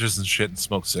into bridges and shit and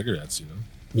smoke cigarettes, you know?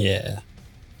 Yeah.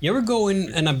 You ever go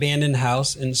in an abandoned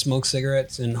house and smoke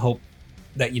cigarettes and hope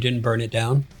that you didn't burn it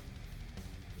down?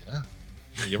 Yeah.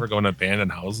 You ever go into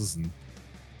abandoned houses and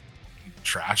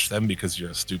trash them because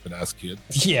you're a stupid ass kid?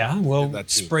 Yeah, well, Did that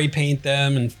too. spray paint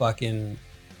them and fucking.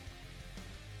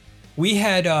 We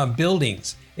had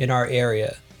buildings in our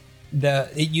area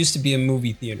that it used to be a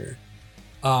movie theater.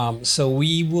 So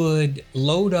we would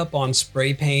load up on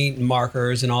spray paint and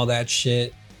markers and all that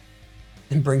shit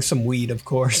and bring some weed, of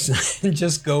course, and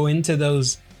just go into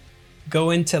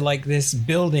like this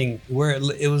building where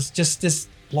it was just this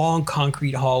long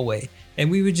concrete hallway. And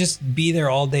we would just be there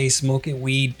all day smoking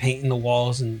weed, painting the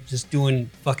walls, and just doing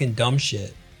fucking dumb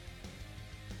shit.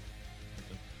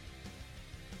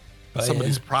 But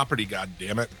Somebody's property, god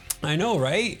damn it. yeah. I know,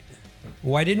 right?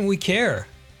 Why didn't we care?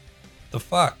 The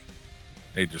fuck?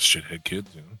 They just shithead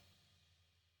kids, you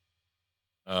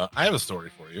know? I have a story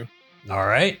for you. All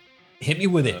right. Hit me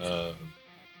with it.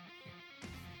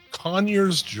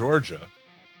 Conyers, Georgia.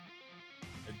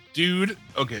 A dude.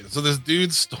 Okay, so this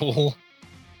dude stole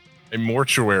a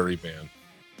mortuary van.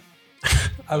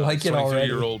 I like it already.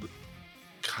 23-year-old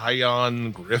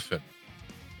Kion Griffin.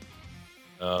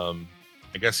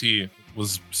 I guess he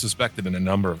was suspected in a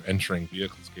number of entering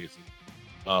vehicles cases.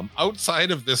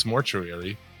 Outside of this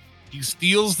mortuary, he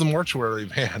steals the mortuary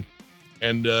van.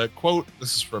 And quote,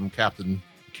 this is from Captain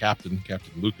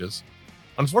Lucas.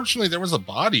 Unfortunately, there was a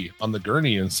body on the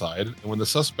gurney inside, and when the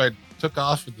suspect took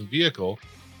off with the vehicle,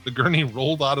 the gurney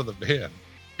rolled out of the van.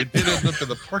 It did end up in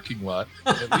the parking lot.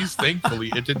 At least,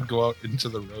 thankfully, it didn't go out into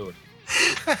the road.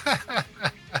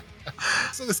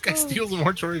 So this guy steals a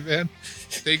mortuary van,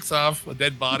 takes off, a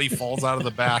dead body falls out of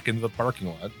the back into the parking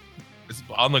lot. It's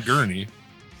on the gurney.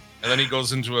 And then he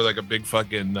goes into a big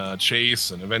fucking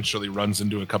chase and eventually runs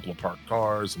into a couple of parked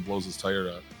cars and blows his tire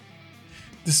out.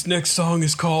 This next song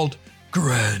is called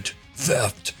Grand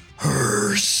Theft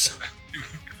Hearse.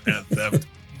 Grand Theft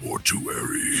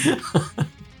Mortuary.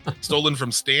 Stolen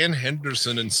from Stan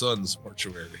Henderson and Sons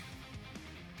Mortuary.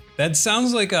 That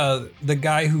sounds like the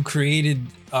guy who created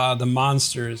the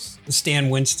monsters, Stan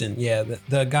Winston. Yeah,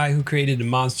 the guy who created the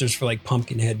monsters for like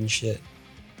Pumpkinhead and shit.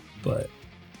 But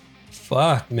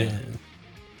fuck, man.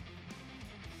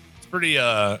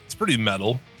 It's pretty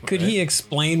metal. Could he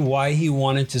explain why he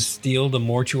wanted to steal the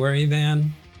mortuary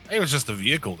van? It was just a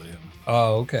vehicle to him.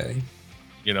 Oh, okay.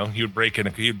 You know, he would break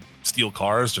in, he'd steal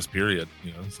cars, just period.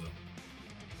 You know, so.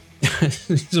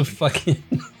 He's a fucking.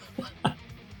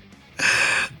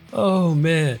 Oh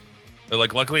man! But,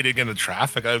 like, luckily, he didn't get into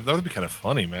traffic. That would be kind of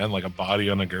funny, man. Like a body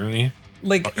on a gurney.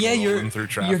 Like, Fucking yeah, rolling through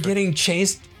traffic. you're getting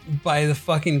chased by the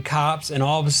fucking cops, and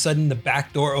all of a sudden the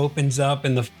back door opens up,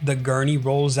 and the gurney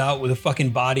rolls out with a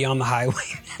fucking body on the highway.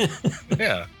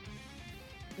 Yeah.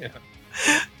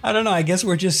 I don't know. I guess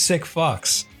we're just sick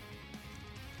fucks.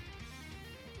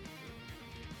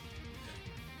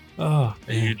 Oh,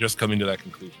 man. You're just coming to that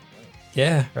conclusion.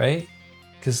 Yeah, right?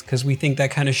 Because we think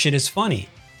that kind of shit is funny.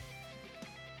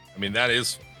 I mean, that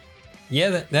is.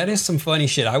 Yeah, that is some funny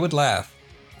shit. I would laugh.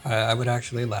 I would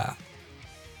actually laugh.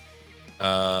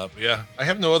 But yeah, I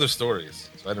have no other stories,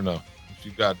 so I don't know if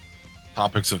you've got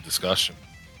topics of discussion.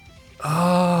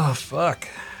 Oh, fuck.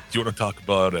 Do you want to talk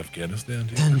about Afghanistan,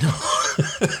 dude? No.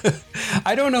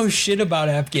 I don't know shit about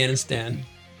Afghanistan.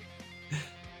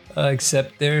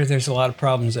 Except there's a lot of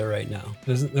problems there right now.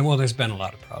 There's been a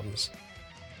lot of problems.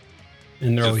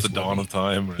 And they're Just always the dawn of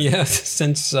time. Right? Yeah,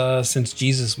 since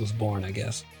Jesus was born, I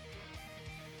guess.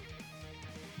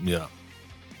 Yeah.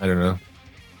 I don't know.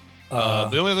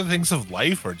 The only other things of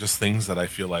life are just things that I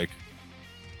feel like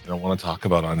I don't want to talk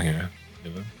about on here.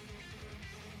 You know?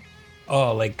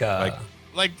 Oh, like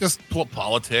like just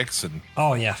politics and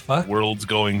Oh yeah, fuck. world's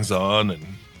goings on and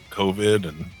COVID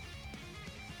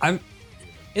and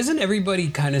Isn't everybody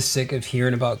kind of sick of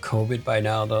hearing about COVID by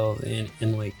now, though?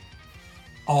 And like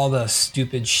all the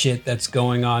stupid shit that's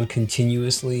going on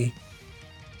continuously.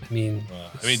 I mean,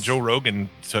 Joe Rogan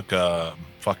took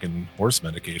fucking horse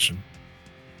medication.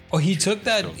 oh, he took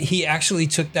that. He actually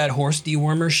took that horse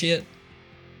dewormer shit.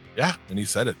 Yeah, and he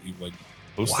said it. He like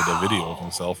posted a video of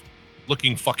himself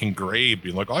looking fucking great,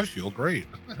 being like, "I feel great."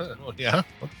 Well, yeah,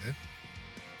 okay.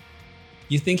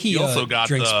 You think he also got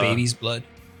drinks baby's blood?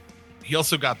 He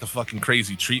also got the fucking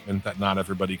crazy treatment that not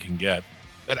everybody can get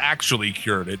that actually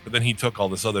cured it, but then he took all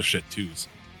this other shit too.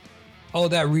 Oh,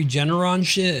 that Regeneron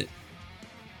shit.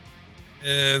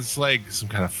 It's like some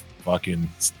kind of fucking.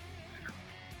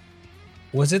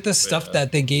 Was it the stuff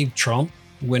that they gave Trump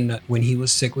when he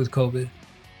was sick with COVID?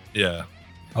 Yeah.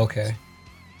 Okay.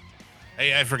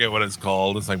 Hey, I forget what it's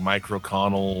called. It's like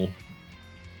microconal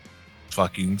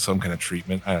fucking some kind of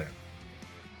treatment. I don't know.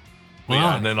 But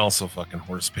yeah, and then also fucking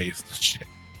horse paste and shit.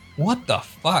 What the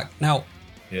fuck? Now,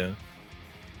 yeah.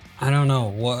 I don't know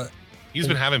what. He's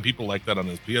been having people like that on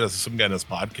his. He has some guy on his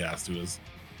podcast who is,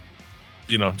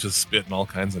 just spitting all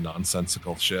kinds of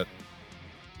nonsensical shit.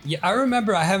 Yeah, I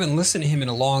remember. I haven't listened to him in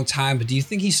a long time, but do you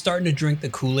think he's starting to drink the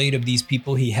Kool-Aid of these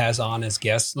people he has on as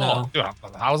guests now? Oh, yeah,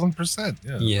 1,000%.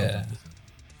 Yeah. Yeah. 100%.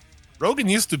 Rogan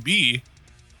used to be,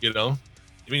 he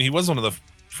was one of the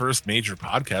first major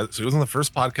podcasts. So he was one of the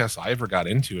first podcasts I ever got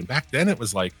into, and back then it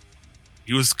was like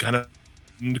he was kind of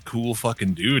a cool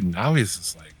fucking dude, and now he's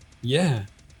just like, yeah.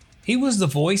 He was the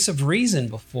voice of reason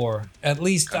before. At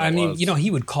least, I mean,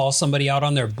 he would call somebody out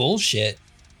on their bullshit.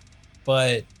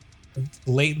 But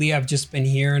lately, I've just been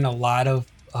hearing a lot of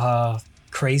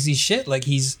crazy shit. Like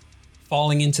he's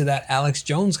falling into that Alex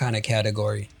Jones kind of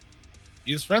category.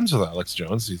 He's friends with Alex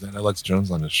Jones. He's had Alex Jones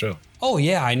on his show. Oh,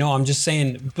 yeah, I know. I'm just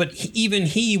saying. But even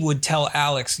he would tell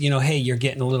Alex, hey, you're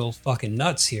getting a little fucking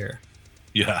nuts here.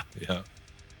 Yeah. Well,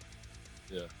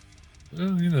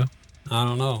 I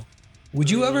don't know. Would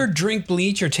you ever drink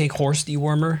bleach or take horse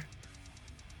dewormer?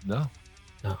 No.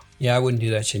 Yeah, I wouldn't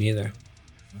do that shit either.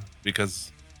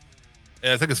 Because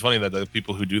I think it's funny that the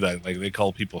people who do that, like they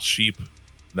call people sheep. And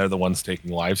they're the ones taking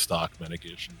livestock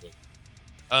medication. But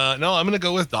no, I'm going to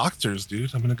go with doctors,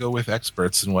 dude. I'm going to go with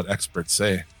experts and what experts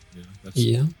say.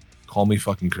 Yeah. Call me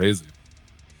fucking crazy.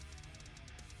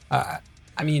 I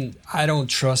mean, I don't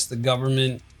trust the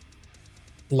government.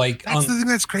 Like, that's the thing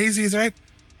that's crazy is, right?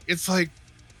 It's like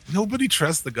nobody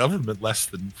trusts the government less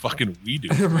than fucking we do.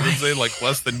 You know what I'm saying? Like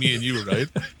less than me and you, right?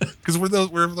 Because we're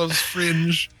those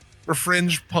fringe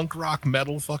punk rock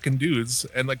metal fucking dudes.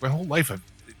 And like my whole life,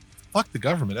 fuck the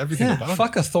government, everything about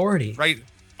fuck it. Authority. Right.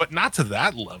 But not to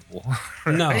that level.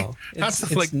 Right? No,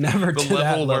 it's like never the to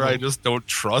level that where I just don't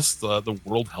trust the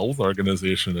World Health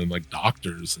Organization and like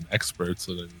doctors and experts.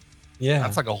 And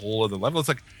that's like a whole other level. It's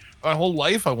like my whole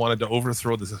life I wanted to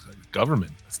overthrow this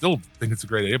government. I still think it's a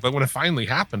great idea, but when it finally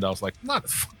happened, I was like, not a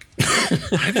fucking.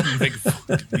 I didn't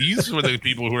think these were the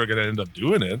people who are going to end up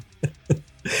doing it.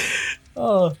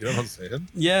 Oh, you know what I'm saying?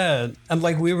 Yeah, and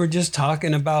like we were just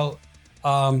talking about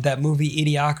that movie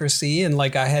Idiocracy, and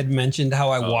like I had mentioned how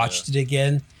I watched it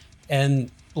again, and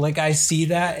like I see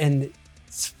that, and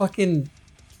it's fucking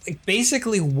like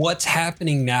basically what's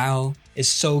happening now is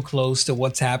so close to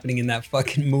what's happening in that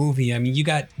fucking movie. I mean, you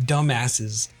got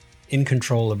dumbasses in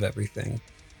control of everything.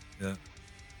 Yeah.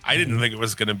 I didn't think it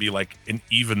was going to be like an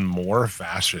even more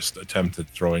fascist attempt at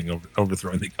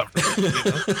overthrowing the government.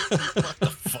 What the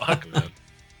fuck, man?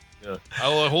 Yeah.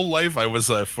 My whole life I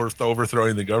was forced to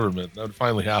overthrowing the government. That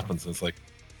finally happens. And it's like,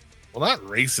 well, not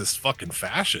racist fucking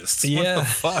fascists. Yeah. What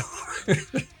the fuck?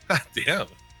 God damn.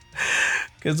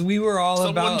 Because we were all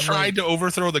Someone tried to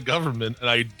overthrow the government, and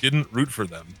I didn't root for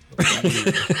them.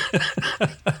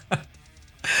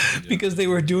 Because they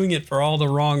were doing it for all the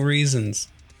wrong reasons.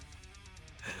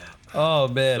 Oh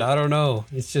man, I don't know.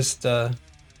 It's just I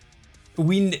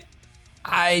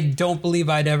don't believe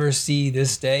I'd ever see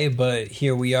this day, but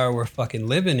here we are. We're fucking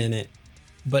living in it.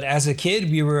 But as a kid,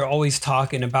 we were always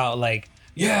talking about like,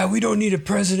 yeah, we don't need a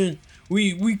president.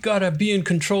 We gotta be in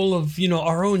control of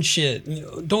our own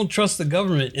shit. Don't trust the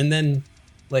government. And then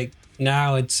like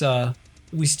now it's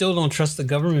we still don't trust the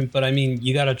government, but I mean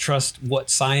you gotta trust what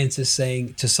science is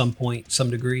saying to some point, some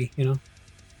degree.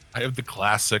 I have the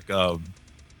classic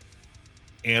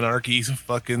anarchy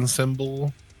fucking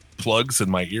symbol plugs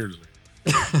in my ears.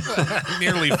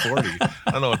 Nearly 40.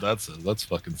 I don't know what that says. That's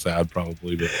fucking sad,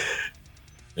 probably, but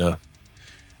yeah,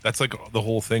 that's like the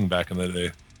whole thing back in the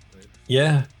day. Right?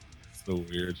 Yeah. So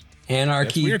weird.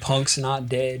 Anarchy, weird. Punk's not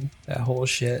dead. That whole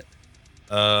shit.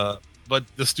 but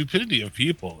the stupidity of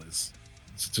people it's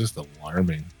just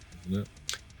alarming, isn't it?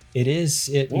 It is.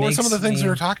 It What were some of the things we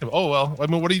were me. talking about? Oh well, I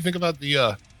mean, what do you think about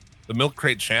the milk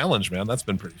crate challenge, man? That's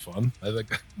been pretty fun. I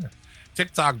think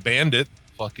TikTok banned it.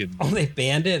 Fucking Oh, they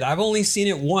banned it. I've only seen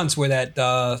it once where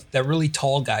that really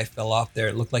tall guy fell off there.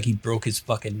 It looked like he broke his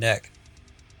fucking neck.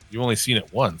 you've only seen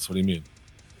it once. What do you mean?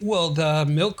 Well, the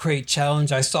milk crate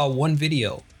challenge, I saw one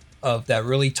video of that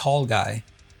really tall guy.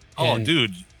 Oh, And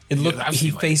dude, it looked I've he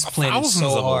seen, like, face planted thousands of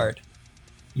so them. hard.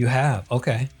 You have?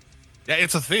 Okay. Yeah,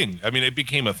 it's a thing. I mean, it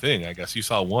became a thing. I guess you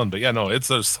saw one, but yeah, no,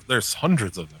 there's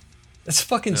hundreds of them. That's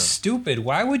fucking stupid.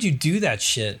 Why would you do that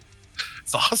shit?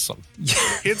 It's awesome.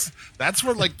 That's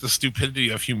where like the stupidity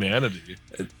of humanity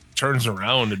turns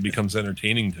around and becomes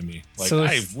entertaining to me. Like So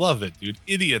I it's- love it, dude.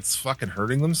 Idiots fucking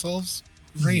hurting themselves.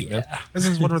 Great, man. Yeah. This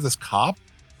is one where this cop,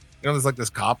 there's like this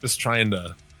cop is trying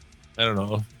to, I don't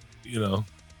know,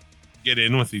 get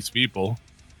in with these people.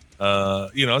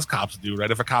 As cops do,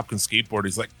 right? If a cop can skateboard,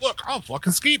 he's like, look, I'll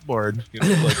fucking skateboard.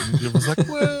 Like it was like,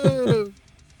 whoa.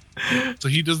 So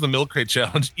he does the milk crate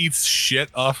challenge, eats shit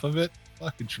off of it.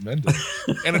 Fucking tremendous.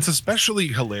 And it's especially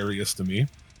hilarious to me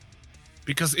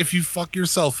because if you fuck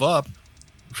yourself up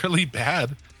really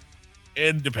bad,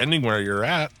 and depending where you're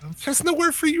at, there's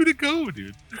nowhere for you to go,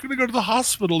 dude. You're gonna go to the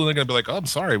hospital and they're gonna be like, oh, I'm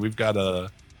sorry, we've got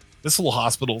this little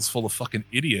hospital is full of fucking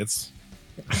idiots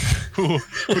who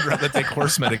would rather take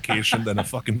horse medication than a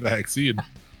fucking vaccine.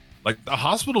 Like the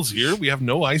hospitals here, we have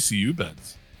no ICU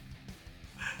beds.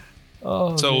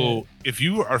 Oh, So man. if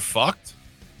you are fucked,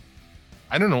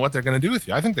 I don't know what they're going to do with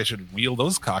you. I think they should wheel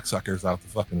those cocksuckers out the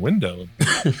fucking window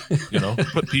and,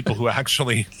 put people who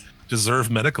actually deserve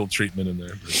medical treatment in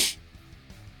there. That's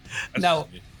Now,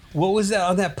 what was that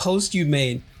on that post you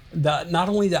made? Not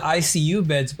only the ICU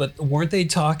beds, but weren't they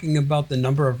talking about the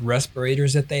number of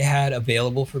respirators that they had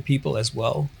available for people as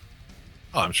well?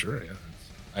 Oh, I'm sure. Yeah.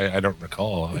 I don't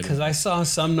recall. Because I saw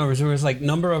some numbers. There was like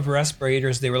number of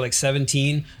respirators, they were like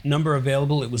 17. Number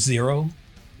available, it was 0.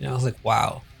 And I was like,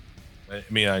 wow. I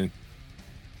mean,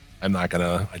 I'm not going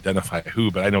to identify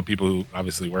who, but I know people who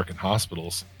obviously work in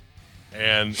hospitals.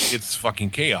 And it's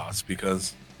fucking chaos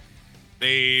because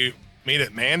they made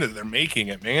it they're making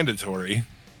it mandatory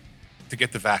to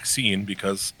get the vaccine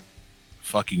because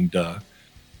fucking duh.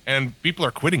 And people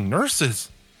are quitting. Nurses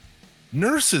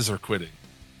are quitting.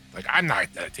 Like, I'm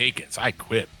not going to take it, so I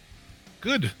quit.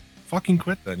 Good. Fucking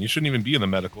quit then. You shouldn't even be in the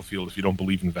medical field if you don't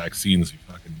believe in vaccines, you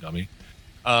fucking dummy.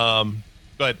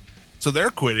 But so they're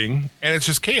quitting, and it's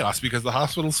just chaos because the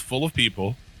hospital's full of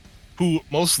people who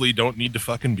mostly don't need to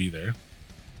fucking be there.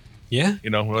 Yeah.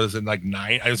 What is it, like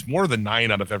 9? It's more than 9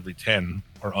 out of every 10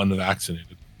 are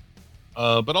unvaccinated.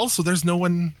 But also, there's no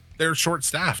one. They're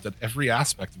short-staffed at every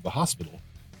aspect of the hospital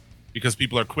because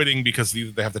people are quitting because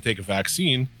either they have to take a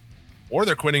vaccine or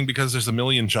they're quitting because there's a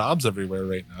million jobs everywhere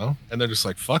right now, and they're just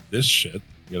like, "Fuck this shit."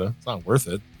 It's not worth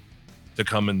it to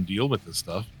come and deal with this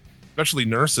stuff. Especially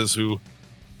nurses who,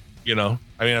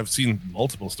 I've seen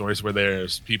multiple stories where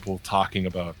there's people talking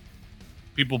about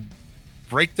people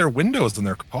break their windows in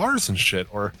their cars and shit,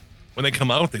 or when they come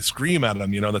out, they scream at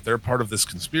them, that they're part of this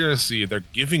conspiracy. They're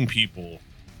giving people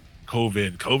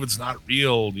COVID. COVID's not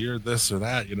real. You're this or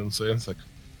that. You know what I'm saying? It's like,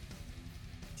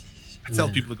 I tell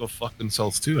people to go fuck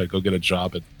themselves too. I go get a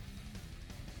job at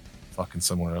fucking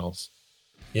somewhere else.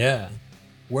 Yeah.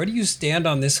 Where do you stand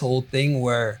on this whole thing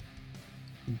where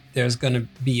there's going to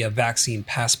be a vaccine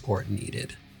passport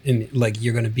needed? And like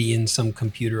you're going to be in some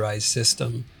computerized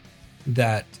system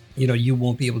that, you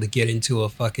won't be able to get into a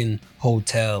fucking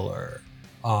hotel or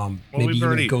maybe we've even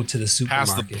already go to the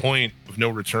supermarket. Past the point of no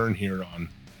return here on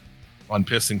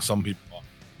pissing some people off.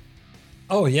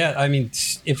 Oh yeah, I mean,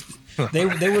 if they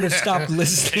would have stopped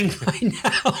listening by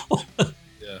now.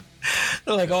 Yeah.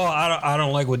 They're like, oh, I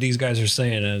don't like what these guys are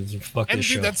saying. And fuck And this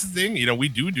dude, show. that's the thing. We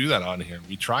do that on here.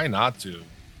 We try not to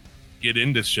get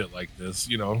into shit like this,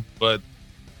 but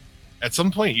at some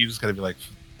point you just gotta be like,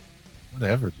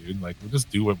 whatever, dude. Like, we'll just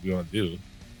do what we want to do.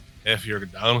 If you're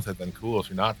down with it, then cool. If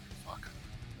you're not, fuck.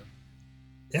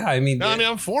 Yeah, I mean, No,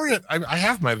 I'm for it. I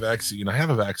have my vaccine. I have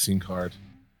a vaccine card.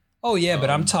 oh yeah, but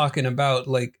I'm talking about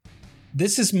like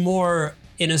this is more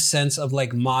in a sense of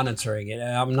like monitoring it.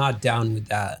 And I'm not down with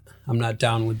that. I'm not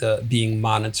down with the being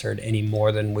monitored any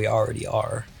more than we already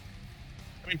are.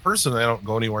 I mean, personally, I don't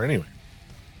go anywhere anyway.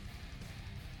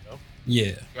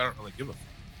 Yeah. I don't really give a fuck.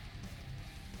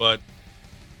 But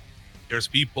there's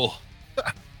people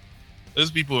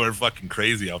who are fucking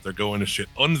crazy out there going to shit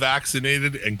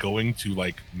unvaccinated and going to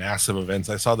like massive events.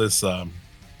 I saw this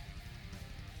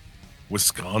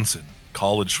Wisconsin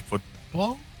college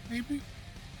football, maybe?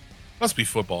 Must be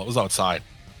football. It was outside.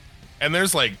 And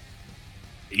there's like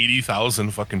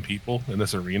 80,000 fucking people in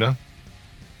this arena.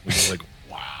 We're just like,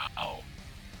 wow,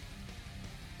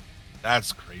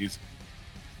 that's crazy.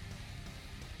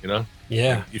 You know?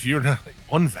 Yeah. Like, if you're not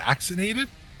unvaccinated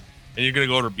and you're gonna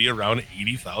go to be around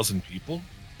 80,000 people,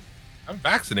 I'm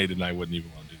vaccinated and I wouldn't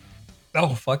even want to do that.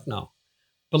 Oh, fuck no.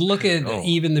 But look at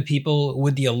even the people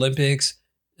with the Olympics,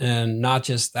 and not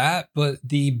just that, but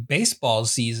the baseball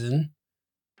season.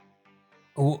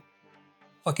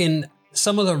 Fucking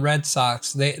some of the Red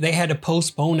Sox, they had to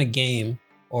postpone a game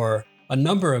or a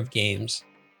number of games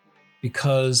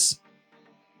because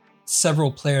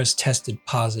several players tested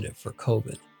positive for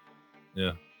COVID.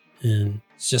 Yeah. And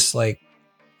it's just like,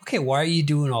 okay, why are you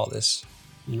doing all this?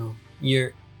 You know,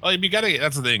 well, you gotta,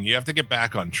 that's the thing. You have to get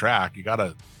back on track. You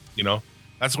gotta, you know,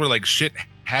 that's where like shit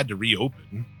had to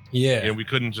reopen. Yeah. And we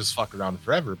couldn't just fuck around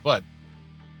forever, but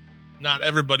not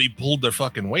everybody pulled their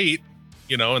fucking weight,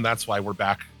 you know, and that's why we're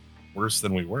back worse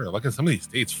than we were. Look at some of these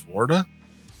states.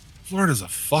 Florida's a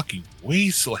fucking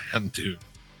wasteland, dude.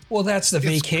 Well, that's the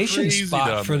vacation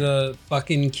spot for the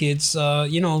fucking kids,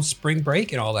 you know, spring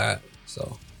break and all that.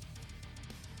 So,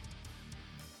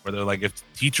 where they're like, if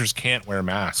teachers can't wear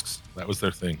masks, that was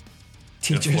their thing.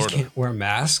 Teachers can't wear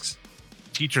masks?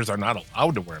 Teachers are not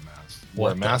allowed to wear masks.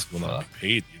 Wear a mask will not be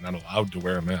paid. You're not allowed to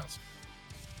wear a mask.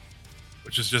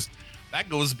 Which is just, that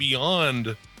goes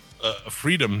beyond a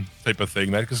freedom type of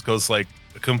thing. That just goes like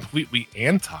a completely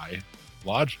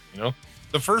anti-logic, you know?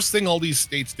 The first thing all these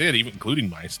states did, even including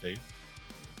my state,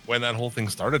 when that whole thing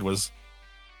started, was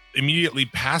immediately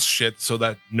pass shit so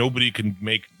that nobody can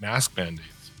make mask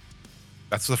mandates.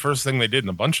 That's the first thing they did in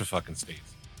a bunch of fucking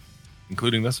states,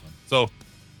 including this one. So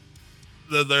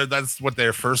that's what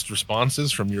their first response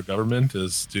is from your government,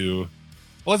 is to,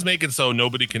 well, let's make it so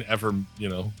nobody can ever, you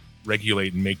know,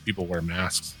 regulate and make people wear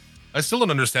masks. I still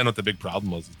don't understand what the big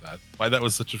problem was with that. Why that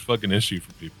was such a fucking issue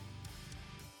for people.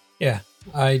 Yeah.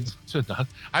 I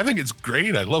think it's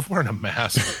great. I love wearing a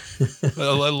mask.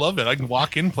 I love it. I can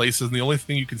walk in places and the only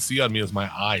thing you can see on me is my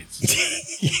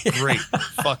eyes. Yeah. Great.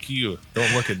 Fuck you.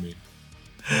 Don't look at me.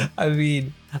 I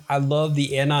mean, I love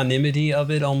the anonymity of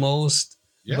it almost,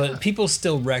 but people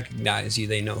still recognize you.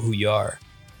 They know who you are.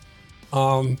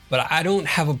 But I don't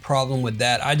have a problem with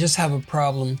that. I just have a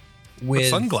problem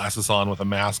with put sunglasses on with a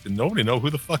mask and nobody know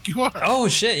who the fuck you are. Oh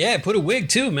shit. Yeah. Put a wig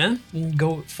too, man.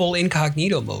 Go full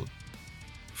incognito mode.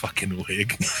 Fucking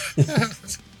wig.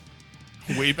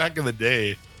 Way back in the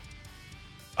day,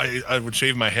 I would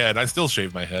shave my head. I still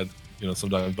shave my head, you know,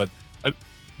 sometimes, but I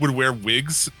would wear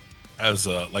wigs as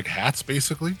like hats,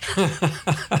 basically.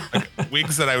 Like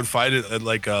wigs that I would find at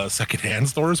like secondhand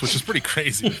stores, which is pretty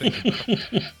crazy to think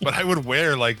about. But I would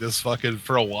wear like this fucking,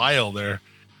 for a while there,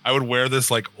 I would wear this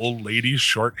like old lady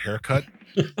short haircut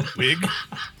wig.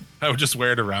 I would just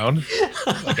wear it around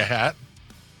like a hat.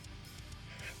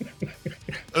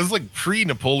 It was like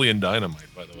pre-Napoleon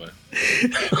Dynamite, by the way.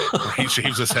 Where he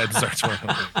shaves his head and starts wearing a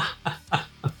wig.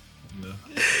 Yeah.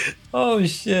 Oh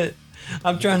shit.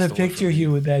 I'm trying to picture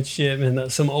you with that shit, man.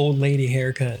 Some old lady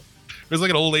haircut. It was like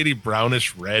an old lady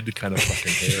brownish red kind of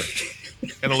fucking hair.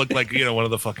 Kind of looked like, you know, one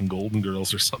of the fucking Golden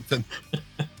Girls or something.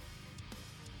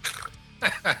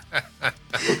 That's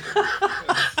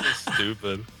so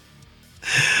stupid.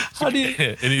 How do you...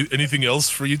 anything else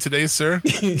for you today, sir?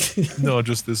 No,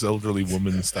 just this elderly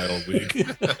woman style wig.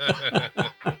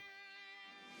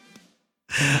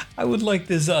 I would like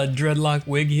this dreadlock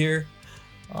wig here.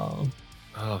 Oh,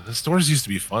 the stores used to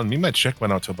be fun. Me and my chick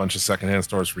went out to a bunch of secondhand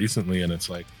stores recently, and it's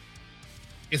like,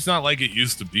 it's not like it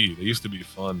used to be. They used to be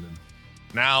fun. And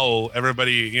now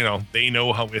everybody, you know, they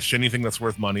know how, if anything that's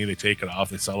worth money, they take it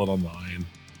off, they sell it online.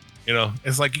 You know,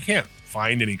 it's like you can't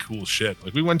find any cool shit.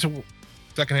 Like we went to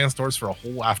secondhand stores for a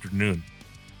whole afternoon,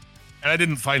 and I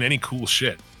didn't find any cool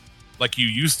shit like you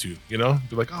used to, you know?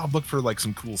 Be like, oh, look for like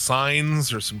some cool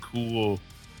signs or some cool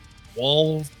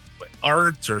wall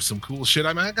art or some cool shit.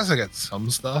 I mean, I guess I got some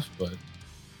stuff, but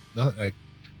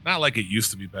not like it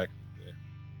used to be back in the day.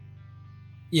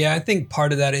 Yeah, I think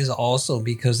part of that is also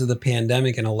because of the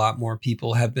pandemic, and a lot more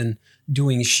people have been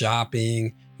doing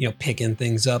shopping, you know, picking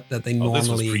things up that they normally. This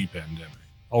was pre-pandemic.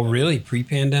 Oh, really?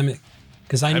 Pre-pandemic?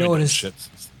 Because I noticed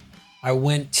I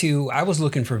was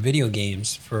looking for video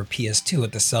games for PS2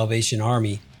 at the Salvation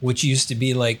Army, which used to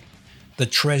be like the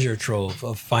treasure trove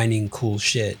of finding cool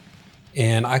shit.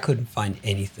 And I couldn't find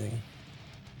anything.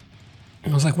 I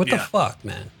was like, what the fuck,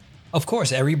 man? Of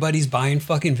course, everybody's buying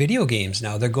fucking video games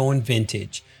now. They're going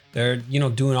vintage. They're, you know,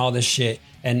 doing all this shit.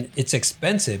 And it's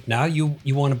expensive. Now you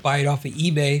want to buy it off of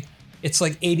eBay. It's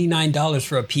like $89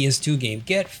 for a PS2 game.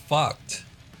 Get fucked.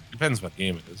 Depends what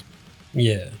game it is.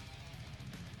 Yeah.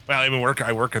 Well, I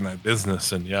work in that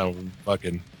business, and yeah, we're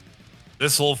fucking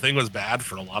this whole thing was bad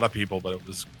for a lot of people, but it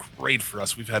was great for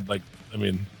us. We've had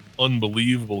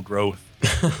unbelievable growth.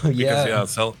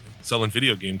 Because, selling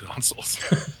video game consoles.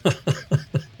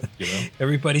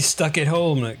 Everybody's stuck at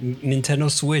home, like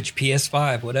Nintendo Switch,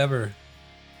 PS5, whatever.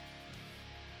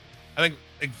 I think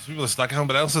people are stuck at home,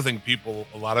 but I also think a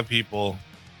lot of people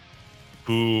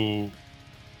who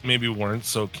maybe weren't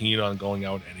so keen on going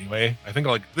out anyway. I think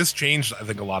this changed. I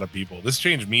think a lot of people. This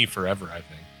changed me forever. I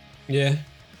think. Yeah.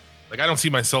 I don't see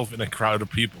myself in a crowd of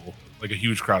people, like a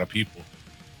huge crowd of people.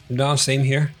 No, same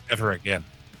here. Ever again.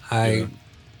 I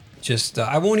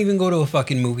won't even go to a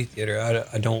fucking movie theater.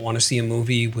 I don't want to see a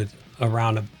movie with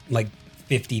around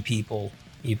 50 people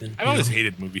even. I've always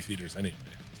hated movie theaters anyway.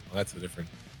 Well, that's the different.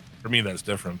 For me, that's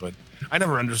different. But I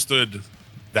never understood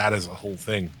that as a whole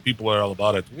thing. People are all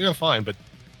about it. Yeah, fine. But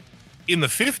in the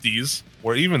 50s,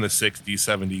 or even the 60s,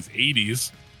 70s,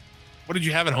 80s, what did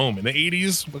you have at home? In the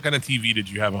 80s, what kind of TV did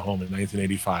you have at home in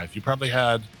 1985? You probably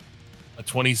had a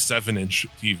 27-inch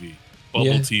TV,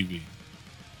 bubble TV.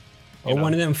 Or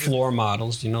one of them floor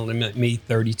models, they made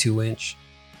 32-inch.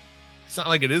 It's not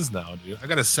like it is now, dude. I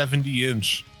got a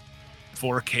 70-inch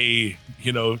 4K,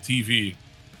 TV.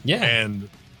 Yeah.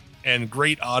 And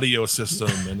great audio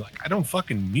system. And I don't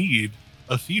fucking need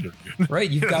a theater, dude. Right.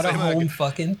 You've got a home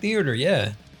fucking theater.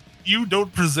 Yeah. You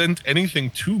don't present anything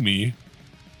to me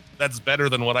that's better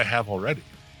than what I have already.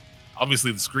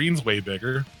 Obviously, the screen's way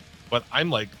bigger, but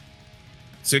I'm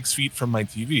 6 feet from my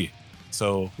TV.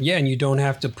 So yeah, and you don't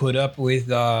have to put up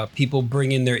with people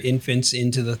bringing their infants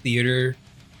into the theater.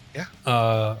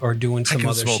 Yeah. Or doing some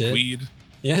other smoke shit. Weed.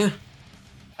 Yeah.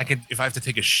 I can, if I have to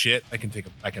take a shit, I can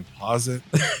pause it.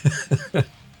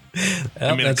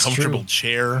 I'm in a comfortable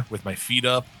chair with my feet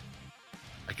up.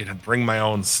 I can bring my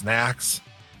own snacks.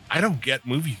 I don't get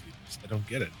movie theaters. I don't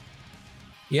get it.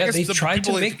 Yeah, they tried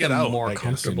to make them more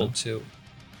comfortable too.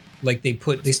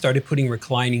 They started putting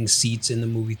reclining seats in the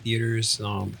movie theaters,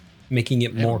 making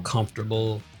it more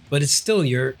comfortable. But it's still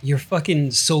you're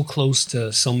fucking so close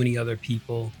to so many other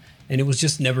people, and it was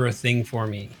just never a thing for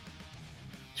me.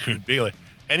 Dude, Bailey,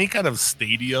 any kind of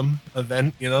stadium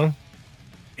event, I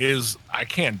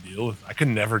can't deal with. I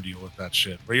can never deal with that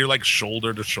shit. Where you're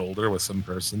shoulder to shoulder with some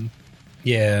person.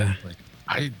 Yeah.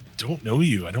 I don't know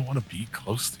you. I don't want to be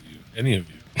close to you, any of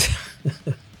you.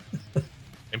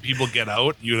 And people get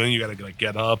out, you got to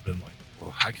get up and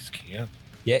I just can't.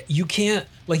 Yeah, you can't.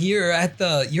 You're at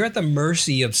the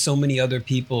mercy of so many other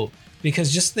people,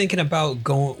 because just thinking about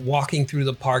walking through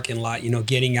the parking lot,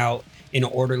 getting out in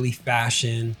an orderly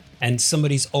fashion, and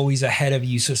somebody's always ahead of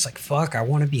you, so it's fuck, I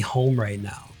want to be home right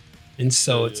now. And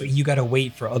so it's you got to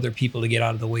wait for other people to get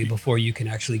out of the way before you can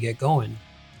actually get going.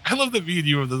 I love that me and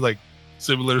you have the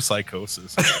similar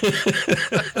psychosis.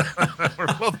 We're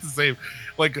both the same.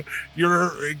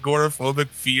 Your agoraphobic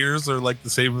fears are the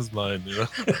same as mine,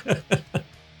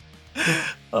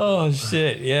 Oh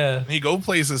shit, yeah. You go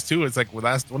places too. It's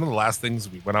one of the last things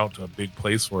we went out to a big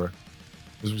place for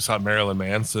was we saw Marilyn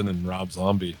Manson and Rob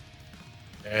Zombie.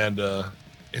 And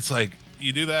it's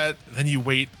you do that, then you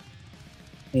wait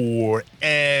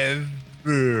forever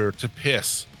to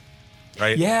piss.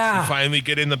 Right? Yeah. You finally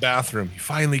get in the bathroom. You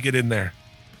finally get in there.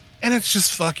 And it's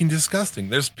just fucking disgusting.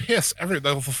 There's piss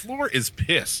everywhere. The floor is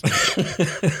piss.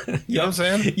 You know what I'm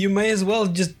saying? You may as well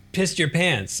just piss your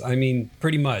pants. I mean,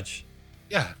 pretty much.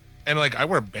 Yeah. And I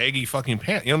wear baggy fucking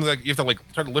pants. You have to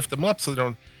try to lift them up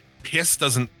so piss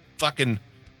doesn't fucking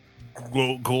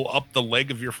go up the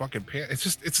leg of your fucking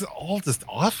pants. It's all just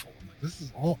awful. This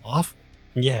is all awful.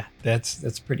 Yeah,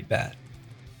 that's pretty bad.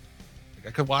 I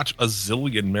could watch a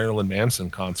zillion Marilyn Manson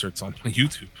concerts on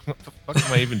YouTube. What the fuck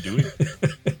am I even doing?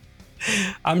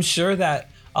 I'm sure that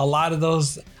a lot of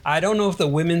those, I don't know if the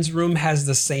women's room has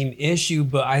the same issue,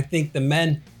 but I think the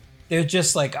men, they're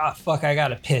just fuck, I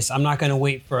gotta piss. I'm not gonna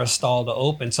wait for a stall to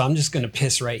open, so I'm just gonna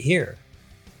piss right here.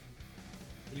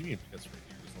 What do you mean piss right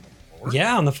here? Just on the floor?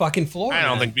 Yeah, on the fucking floor. I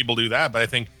don't think people do that, but I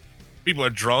think people are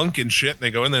drunk and shit, and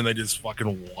they go in there and they just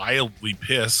fucking wildly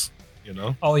piss,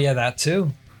 Oh yeah, that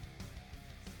too.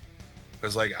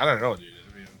 Because I don't know, dude.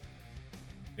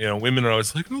 I mean, women are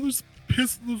always oh, there's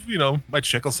piss. My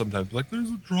chick will sometimes be there's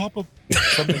a drop of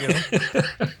something.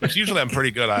 Which usually I'm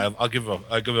pretty good. I'll give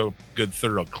a good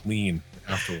thorough clean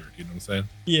afterward. You know what I'm saying?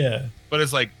 Yeah. But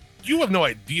it's you have no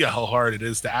idea how hard it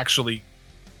is to actually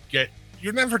get.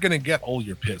 You're never gonna get all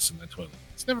your piss in that toilet.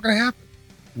 It's never gonna happen.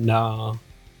 No.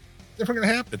 It's never gonna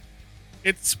happen.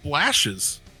 It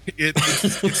splashes.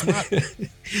 It's not.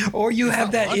 Or you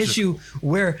have that issue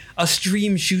where a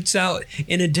stream shoots out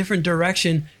in a different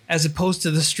direction as opposed to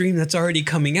the stream that's already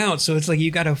coming out. So it's you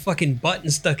got a fucking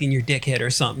button stuck in your dickhead or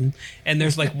something, and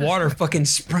there's water fucking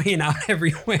spraying out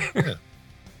everywhere. Yeah.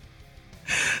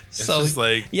 It's So just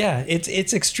like, yeah,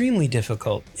 it's extremely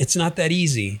difficult. It's not that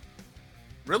easy.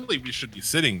 really, we should be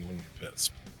sitting when we piss.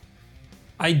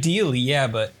 Ideally, yeah,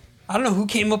 but I don't know who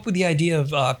came up with the idea of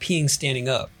peeing standing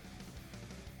up.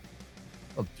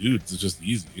 Oh, dude, it's just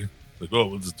easy. Like, oh,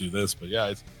 we'll just do this. But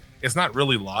yeah, it's not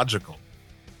really logical.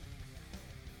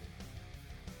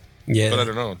 Yeah. But I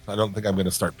don't know. I don't think I'm going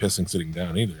to start pissing sitting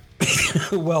down either.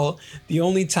 Well, the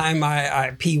only time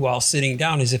I pee while sitting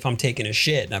down is if I'm taking a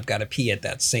shit and I've got to pee at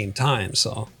that same time.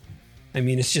 So, I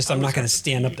mean, it's just I'm not going to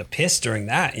stand up to piss during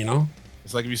that, you know?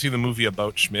 It's like, if you see the movie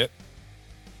About Schmidt,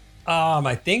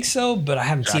 I think so, but I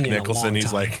haven't Jack seen it Nicholson, in a long he's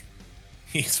time. like,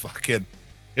 he's fucking,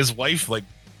 his wife, like,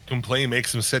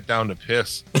 makes him sit down to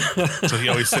piss. So he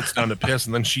always sits down to piss,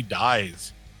 and then she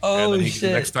dies. Oh, and then shit. the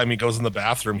next time he goes in the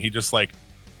bathroom, he just, like,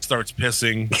 starts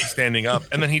pissing, standing up,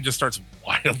 and then he just starts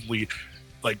wildly,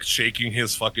 like, shaking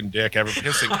his fucking dick,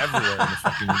 pissing everywhere in the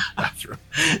fucking bathroom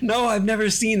No, I've never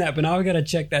seen that, but now I got to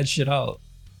check that shit out.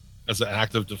 as an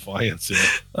act of defiance.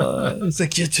 Yeah. It's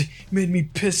like, you made me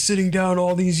piss sitting down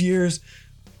all these years.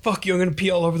 Fuck you, I'm going to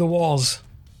pee all over the walls.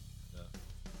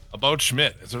 About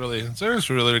Schmidt, it's a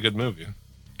really good movie. You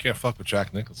can't fuck with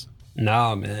Jack Nicholson.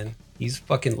 Nah, man. He's a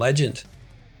fucking legend.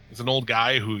 He's an old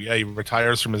guy who, he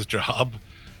retires from his job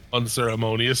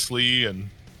unceremoniously, and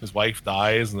his wife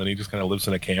dies, and then he just kind of lives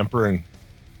in a camper and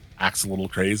acts a little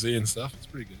crazy and stuff. It's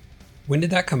pretty good. When did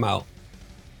that come out?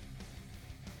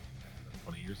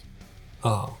 20 years,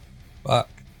 Oh, fuck.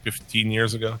 15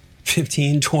 years ago.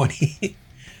 15, 20.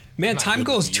 Man, Not time good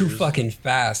goes with too years. fucking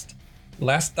fast.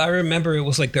 Last I remember, it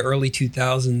was like the early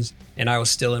 2000s, and I was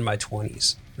still in my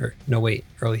 20s. Or, no, wait,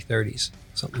 early 30s.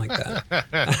 Something like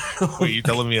that. Wait, you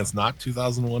telling me it's not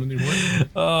 2001 anymore?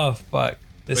 Oh, fuck.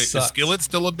 This Wait, sucks. is Skillet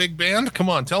still a big band? Come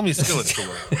on, tell me Skillet's still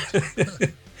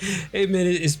around. Hey, man,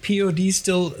 is POD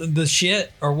still the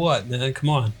shit or what, man? Come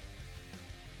on.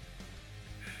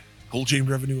 Cold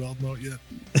Chamber Revenue album out yet?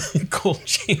 Cold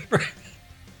Chamber.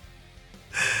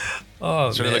 Oh, I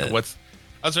was trying to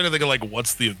man. think of like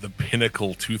what's the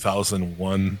pinnacle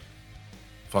 2001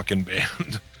 fucking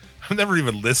band. I've never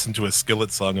even listened to a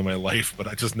Skillet song in my life, but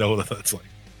I just know that that's like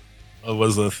what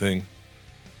was the thing.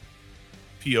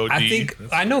 POD.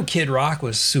 I know Kid Rock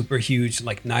was super huge,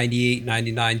 like 98,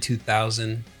 99,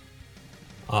 2000.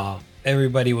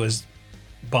 Everybody was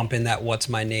bumping that What's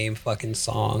My Name fucking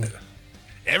song.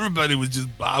 Everybody was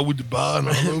just bar with the bar and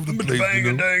all over the place.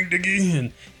 You know?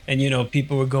 And, you know,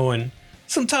 people were going,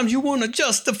 sometimes you want to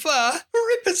justify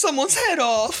ripping someone's head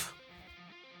off.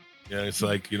 Yeah, it's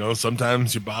like, you know,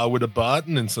 sometimes you bar with a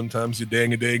button and sometimes you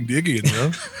dang a dang diggy, you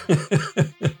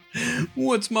know?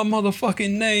 What's my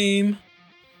motherfucking name?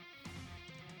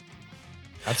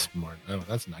 That's smart. Oh,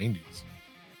 that's 90s.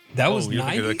 That was you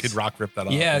think 90s? Kid Rock ripped that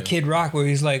off. Yeah, Kid Rock, where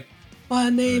he's like, my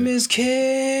name is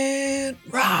Kid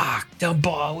Rock, the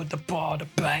ball with the ball, the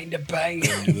bang, the bang.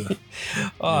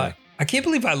 Yeah. I can't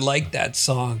believe I like that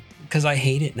song because I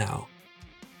hate it now.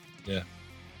 Yeah.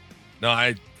 No,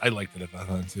 I liked it at that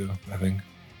time too, I think.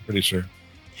 Pretty sure.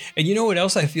 And you know what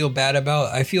else I feel bad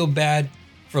about? I feel bad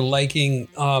for liking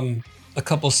a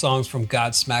couple songs from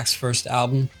Godsmack's first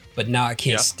album, but now I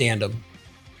can't stand them.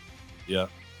 Yeah.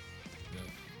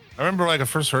 I remember like I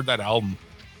first heard that album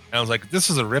and I was like, this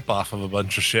is a ripoff of a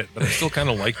bunch of shit, but I still kind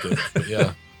of liked it. But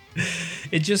yeah.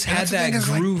 It just And had that's the thing that is,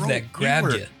 like, groove bro, that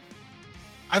grabbed you.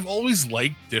 I've always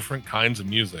liked different kinds of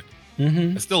music.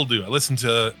 Mm-hmm. I still do. I listen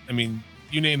to, I mean,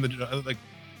 you name the, like,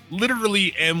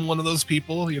 literally am one of those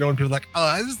people, you know, when people are like, oh,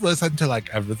 I just listen to like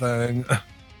everything.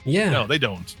 Yeah. No, they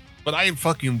don't. But I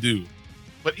fucking do.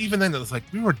 But even then, it's like,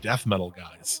 we were death metal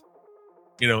guys,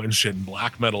 you know, and shit, and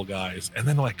black metal guys. And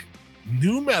then like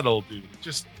new metal, dude,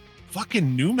 just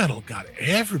fucking new metal got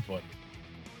everybody.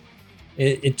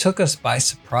 It took us by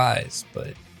surprise,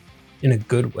 but in a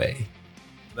good way.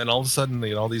 Then all of a sudden,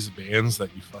 you know, all these bands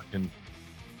that you fucking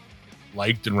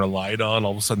liked and relied on,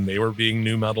 all of a sudden they were being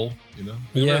new metal, you know?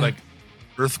 Yeah. Like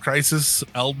Earth Crisis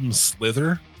album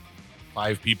Slither.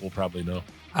 5 people probably know.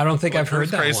 I don't think Like, I've heard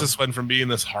Earth that Crisis went from being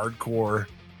this hardcore,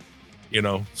 you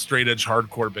know, straight edge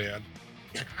hardcore band,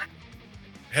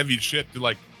 heavy shit, to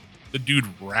like the dude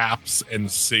raps and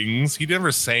sings. He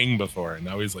never sang before, and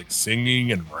now he's like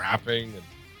singing and rapping. And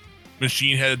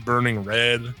Machine Head Burning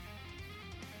Red.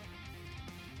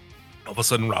 All of a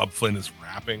sudden, Rob Flynn is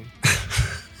rapping.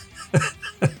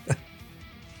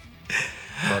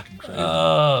 Fucking crazy.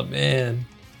 Oh, man.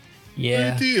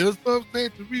 Yeah.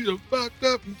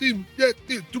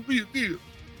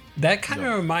 That kind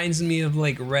of reminds me of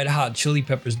like Red Hot Chili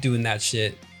Peppers doing that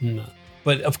shit. No.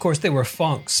 But of course they were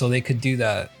funk, so they could do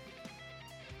that.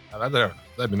 I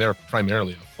mean, they're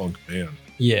primarily a funk band.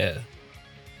 Yeah.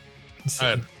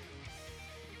 So-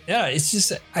 Yeah, it's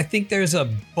just I think there's a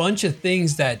bunch of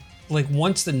things that like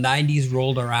once the 90s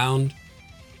rolled around,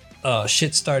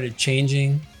 shit started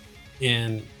changing,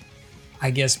 and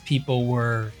I guess people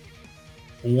were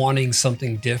wanting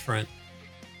something different.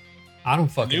 I don't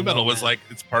fucking New metal know, was man. like,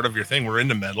 it's part of your thing. We're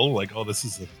into metal. Like, oh, this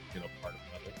is a, part of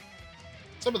metal.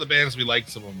 Some of the bands we liked,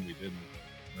 some of them we didn't.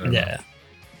 I don't know. Yeah.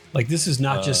 Like this is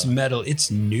not just metal,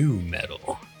 it's new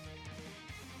metal.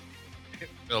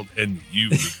 Metal and you,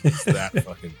 it's that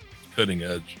fucking cutting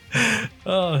edge.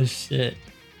 Oh shit.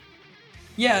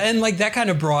 Yeah, and like that kind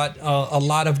of brought a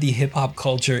lot of the hip hop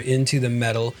culture into the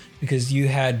metal because you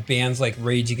had bands like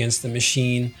Rage Against the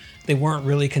Machine. They weren't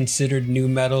really considered new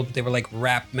metal, but they were like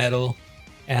rap metal.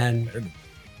 And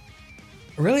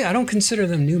really, I don't consider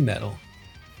them new metal.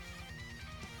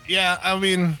 Yeah, I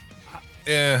mean,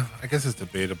 yeah, I guess it's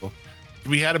debatable.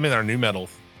 We had them in our new metal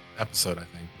episode, I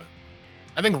think, but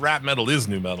I think rap metal is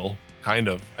new metal, kind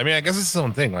of. I mean, I guess it's its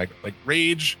own thing. Like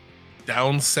Rage,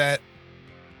 Downset,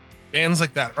 bands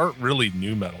like that aren't really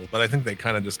new metal, but I think they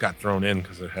kind of just got thrown in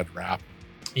because it had rap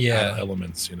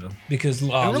elements, Because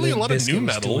and really a lot of Bizkit new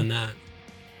was metal doing that.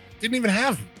 didn't even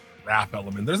have rap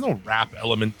element. There's no rap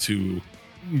element to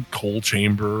Coal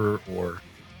Chamber or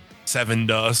Seven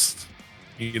Dust,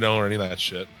 or any of that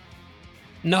shit.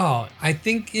 No, I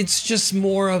think it's just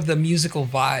more of the musical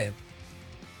vibe.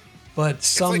 But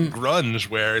It's like grunge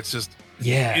where it's just,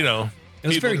 it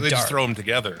was very they dark. just throw them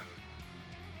together.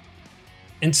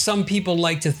 And some people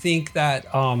like to think that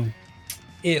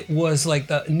it was like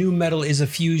the new metal is a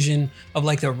fusion of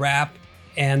like the rap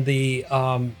and the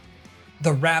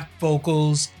rap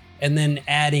vocals, and then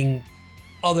adding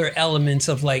other elements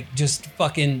of like just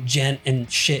fucking gent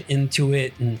and shit into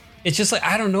it. And it's just like,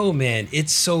 I don't know, man.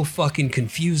 It's so fucking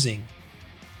confusing.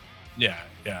 Yeah.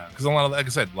 Because like I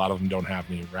said, a lot of them don't have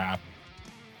any rap.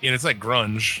 And it's like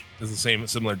grunge is the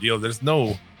similar deal. There's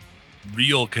no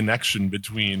real connection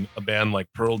between a band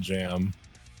like Pearl Jam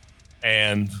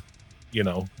and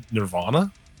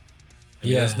Nirvana.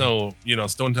 There's no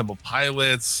Stone Temple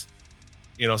Pilots.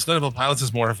 Stone Temple Pilots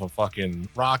is more of a fucking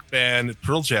rock band.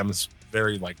 Pearl Jam is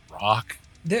very like rock.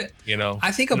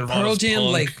 I think of Nirvana's Pearl Jam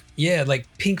punk.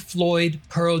 like Pink Floyd,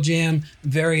 Pearl Jam,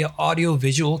 very audio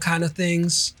visual kind of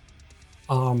things.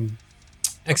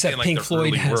 Except like Pink the Floyd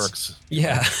early has works.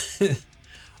 Yeah.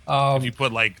 If you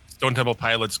put like Stone Temple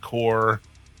Pilots Core,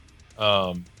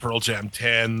 Pearl Jam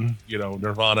 10,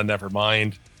 Nirvana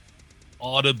Nevermind,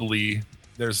 audibly,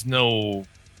 there's no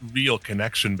real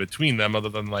connection between them other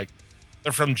than like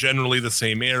they're from generally the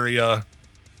same area.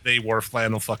 They wore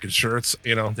flannel fucking shirts,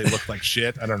 they look like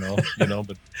shit. I don't know,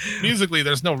 but musically,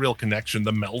 there's no real connection.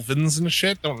 The Melvins and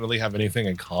shit don't really have anything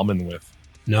in common with,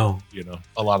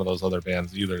 a lot of those other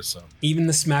bands either. So even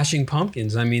the Smashing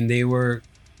Pumpkins, I mean, they were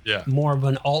more of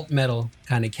an alt metal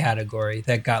kind of category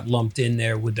that got lumped in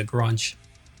there with the grunge.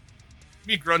 I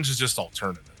mean, grunge is just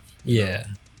alternative. Yeah.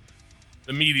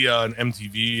 The media and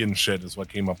MTV and shit is what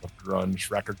came up with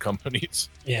grunge record companies.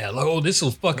 Yeah, like, oh, this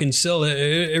will fucking sell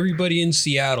everybody in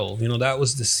Seattle. That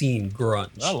was the scene,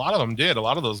 grunge. Well, a lot of them did. A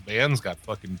lot of those bands got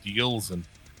fucking deals, and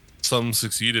some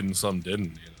succeeded and some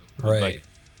didn't. Right. Like,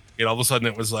 all of a sudden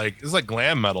it was like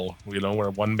glam metal. Where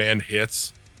one band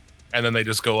hits, and then they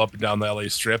just go up and down the LA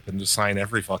Strip and just sign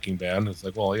every fucking band. It's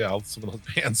like, well, yeah, some of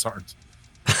those bands aren't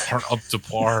up to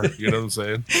par. You know what I'm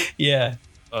saying? Yeah.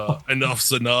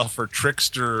 Enough's Enough or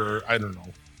Trickster, or I don't know.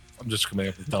 I'm just coming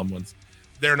up with dumb ones.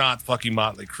 They're not fucking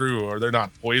Motley Crue, or they're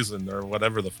not Poison, or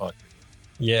whatever the fuck.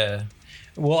 Yeah.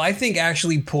 Well, I think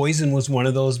actually Poison was one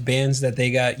of those bands that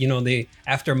they got, they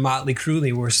after Motley Crue,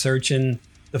 they were searching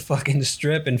the fucking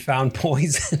Strip and found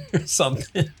Poison or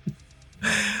something.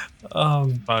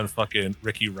 Found fucking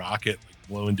Ricky Rocket like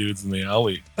blowing dudes in the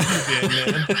alley.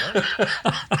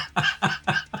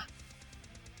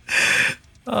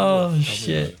 Oh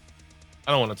shit.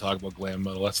 I don't want to talk about glam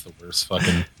metal. That's the worst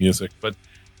fucking music. But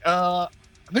I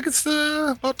think it's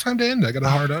about time to end. I got a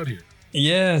hard out here.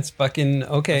 Yeah, it's fucking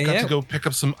okay. I've got to go pick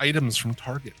up some items from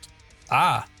Target.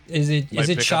 Is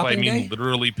it shopping day?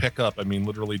 Literally pick up. I mean,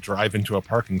 literally drive into a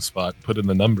parking spot, put in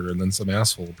the number, and then some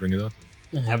asshole will bring it up.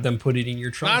 Have them put it in your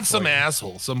trunk. Not some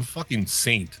asshole, some fucking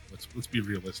saint. Let's be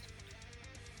realistic.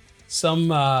 Some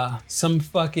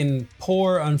fucking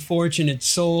poor, unfortunate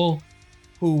soul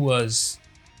who was.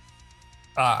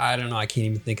 I don't know. I can't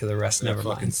even think of the rest. Never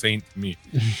fucking mind. saint to me.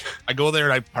 I go there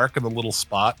and I park in a little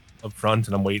spot up front,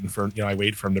 and I'm waiting for I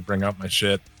wait for him to bring out my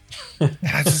shit. And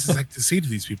I just like to say to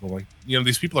these people, like,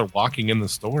 these people are walking in the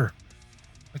store.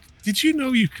 Like, did you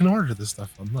know you can order this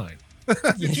stuff online?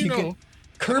 Did you know?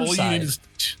 Curbside. All you need is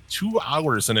 2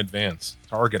 hours in advance.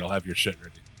 Target will have your shit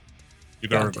ready. You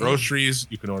can order groceries.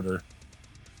 You can order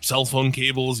cell phone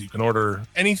cables. You can order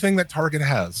anything that Target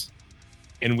has.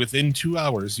 And within 2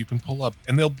 hours, you can pull up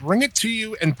and they'll bring it to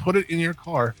you and put it in your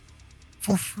car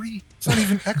for free. It's not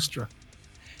even extra.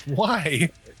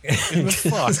 Why in the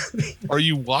fuck are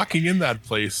you walking in that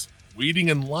place, waiting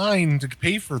in line to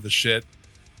pay for the shit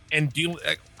and deal?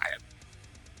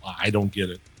 I don't get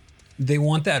it. They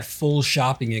want that full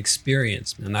shopping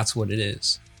experience, man. That's what it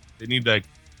is. They need like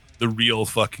the real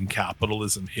fucking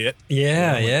capitalism hit.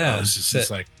 Yeah, yeah. It's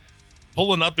just like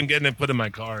pulling up and getting it put in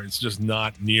my car. It's just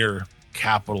not near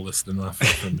capitalist enough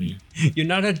for me. You're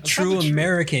not a true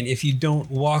American if you don't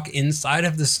walk inside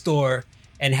of the store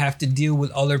and have to deal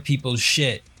with other people's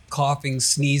shit. Coughing,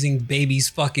 sneezing, babies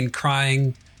fucking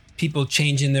crying, people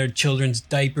changing their children's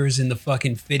diapers in the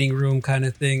fucking fitting room kind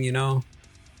of thing, you know?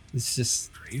 It's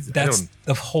just crazy. That's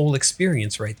the whole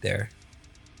experience right there.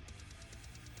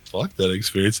 Fuck that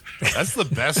experience. That's the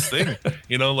best thing.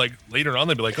 You know, like later on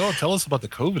they'd be like, oh, tell us about the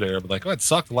COVID era. But like, oh, it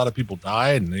sucked. A lot of people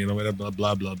died and, you know, blah,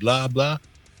 blah, blah, blah, blah.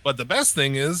 But the best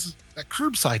thing is that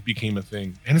curbside became a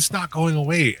thing and it's not going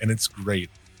away and it's great.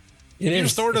 If your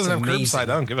store doesn't have curbside, I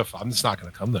don't give a fuck. I'm just not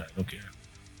going to come there. I don't care.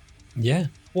 Yeah.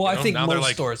 Well, I think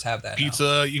most stores have that.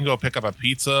 Pizza, you can go pick up a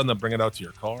pizza and then bring it out to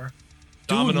your car.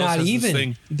 Dude, Domino's not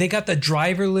even. They got the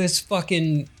driverless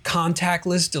fucking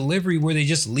contactless delivery where they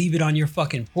just leave it on your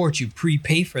fucking porch. You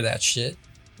prepay for that shit.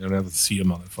 You don't have to see a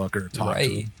motherfucker or talk to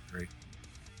him. Great.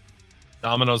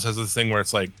 Domino's has this thing where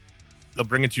it's like they'll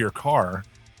bring it to your car,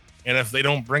 and if they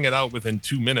don't bring it out within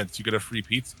 2 minutes, you get a free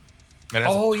pizza. And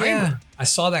oh yeah, I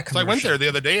saw that commercial. So I went there the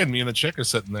other day, and me and the chick are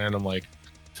sitting there, and I'm like,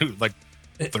 dude, like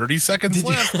 30 seconds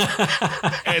left.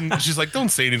 And she's like, don't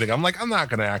say anything. I'm like, I'm not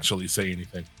gonna actually say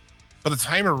anything. But the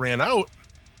timer ran out,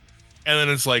 and then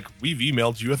it's like, we've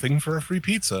emailed you a thing for a free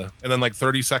pizza. And then like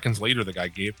 30 seconds later, the guy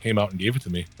came out and gave it to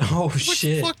me. Oh,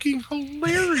 shit. Fucking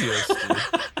hilarious, dude.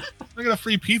 I got a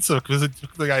free pizza because it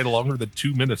took the guy longer than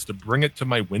 2 minutes to bring it to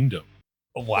my window.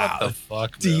 Wow. What the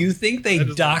fuck, Do you think they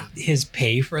docked his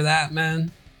pay for that,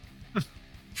 man?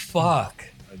 Fuck.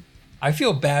 I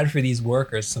feel bad for these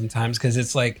workers sometimes because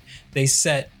it's like they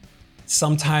set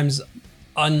sometimes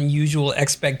unusual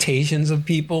expectations of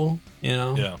people, you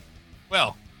know? Yeah.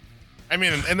 Well, I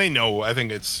mean, and they know, I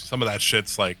think it's some of that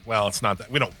shit's like, well, it's not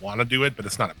that we don't want to do it, but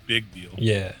it's not a big deal.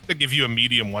 Yeah. They give you a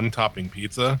medium 1-topping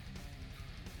pizza,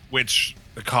 which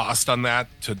the cost on that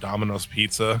to Domino's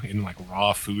Pizza in like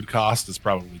raw food cost is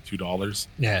probably $2.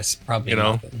 Yes, probably. You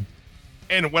know? Nothing.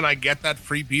 And when I get that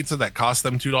free pizza that costs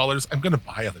them $2, I'm going to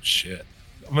buy other shit.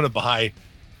 I'm going to buy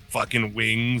fucking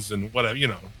wings and whatever, you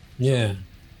know. Yeah.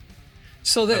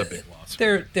 So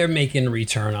they're making a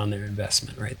return on their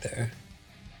investment right there.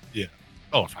 Yeah.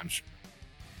 Oh, I'm sure.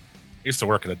 I used to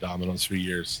work at a Domino's for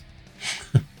years.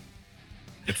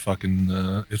 It fucking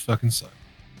sucked.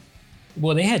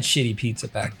 Well, they had shitty pizza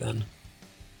back then.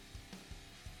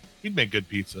 We'd make good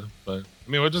pizza, but I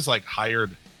mean, we just like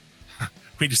hired.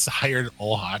 We just hired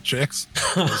all hot chicks.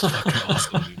 It was fucking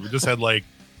awesome, dude.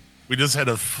 We just had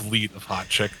a fleet of hot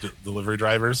chick delivery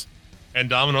drivers, and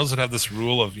Domino's would have this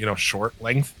rule of, you know, short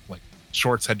length, like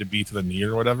shorts had to be to the knee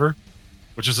or whatever,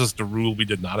 which is just the rule we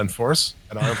did not enforce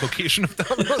at our location of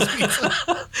Domino's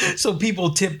Pizza. So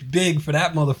people tipped big for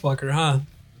that motherfucker, huh?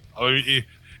 Oh,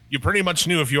 you pretty much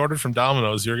knew if you ordered from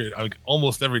Domino's, you're like,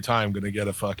 almost every time going to get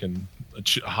a fucking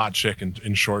a hot chick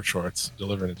in short shorts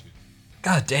delivering it to you.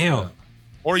 God damn.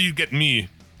 Or you get me.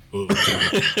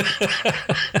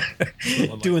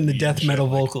 Doing the death metal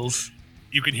vocals.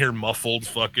 You can hear muffled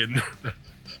fucking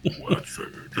what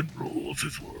certain rules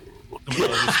is world.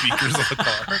 The speakers of the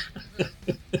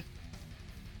car.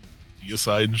 You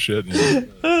side and shit.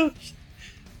 Yeah.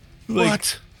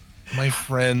 What? My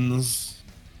friends,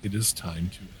 it is time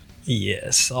to end.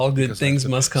 Yes, all good things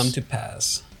must come to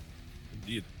pass.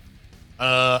 Indeed.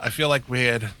 I feel like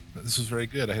this was very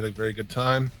good. I had a very good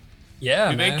time.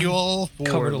 Yeah, thank you all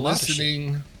for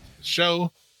listening to the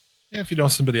show. And if you know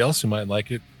somebody else who might like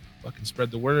it, fucking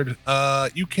spread the word.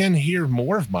 You can hear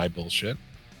more of my bullshit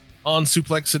on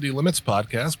Suplex City Limits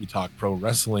podcast. We talk pro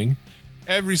wrestling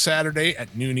every Saturday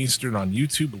at noon Eastern on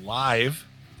YouTube live,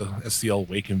 the SCL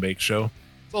Wake and Bake show.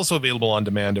 It's also available on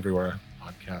demand everywhere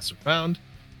podcasts are found.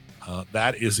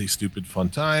 That is a stupid fun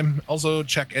time. Also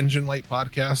check Engine Light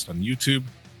podcast on YouTube,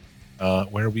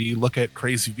 where we look at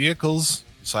crazy vehicles,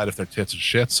 decide if they're tits or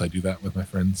shits. I do that with my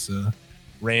friends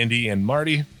Randy and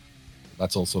Marty.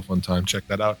 That's also a fun time. Check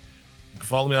that out. You can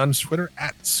follow me on Twitter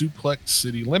at Suplex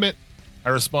City Limit. I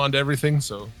respond to everything,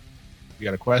 so if you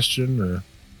got a question or you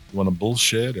want to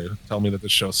bullshit or tell me that the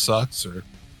show sucks or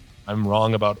I'm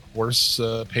wrong about horse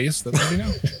pace, then let me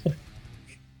know.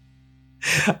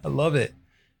 I love it.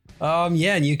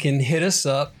 Yeah, and you can hit us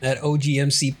up at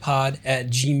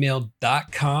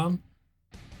ogmcpod@gmail.com.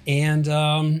 And we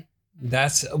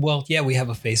have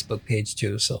a Facebook page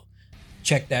too, so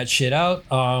check that shit out.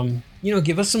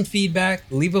 Give us some feedback,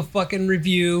 leave a fucking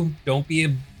review. Don't be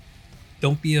a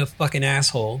fucking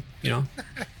asshole,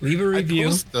 Leave a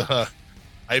review.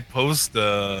 I post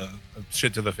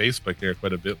shit to the Facebook here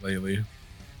quite a bit lately.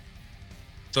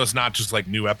 So it's not just like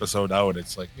new episode out.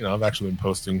 It's like, I've actually been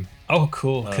posting. Oh,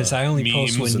 cool. Because I only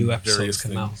post when new episodes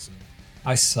come out.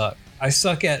 I suck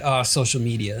at social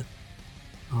media.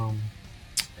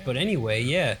 But anyway,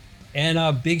 yeah.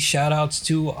 And big shout outs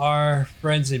to our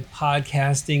friends in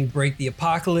podcasting, Break the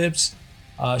Apocalypse.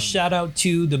 Shout out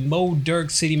to the Mo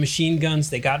Dirk City Machine Guns.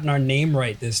 They gotten our name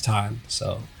right this time.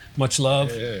 So much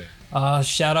love. Yeah.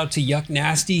 Shout out to Yuck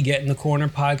Nasty, Get in the Corner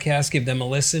podcast. Give them a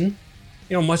listen.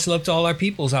 Much love to all our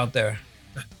peoples out there.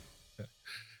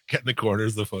 Get in the Corner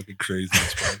is the fucking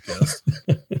craziest podcast.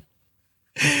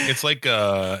 It's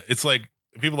like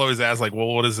people always ask, like, well,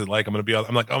 what is it like? I'm gonna be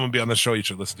on the show. You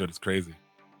should listen to it. It's crazy.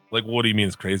 Like, what do you mean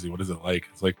it's crazy? What is it like?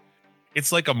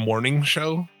 It's like a morning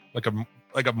show, like a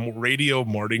radio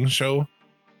morning show,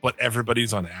 but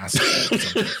everybody's on acid.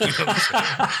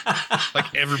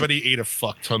 Like everybody ate a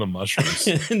fuck ton of mushrooms.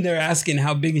 And they're asking,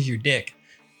 how big is your dick?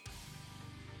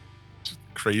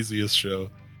 Craziest show.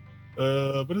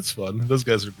 But it's fun. Those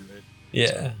guys are great. Yeah.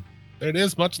 So, there it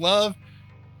is. Much love.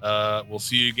 We'll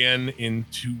see you again in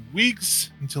 2 weeks.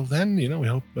 Until then, we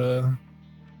hope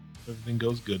everything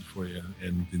goes good for you.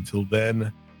 And until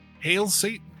then, hail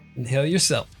Satan. And hail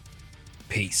yourself.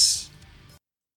 Peace.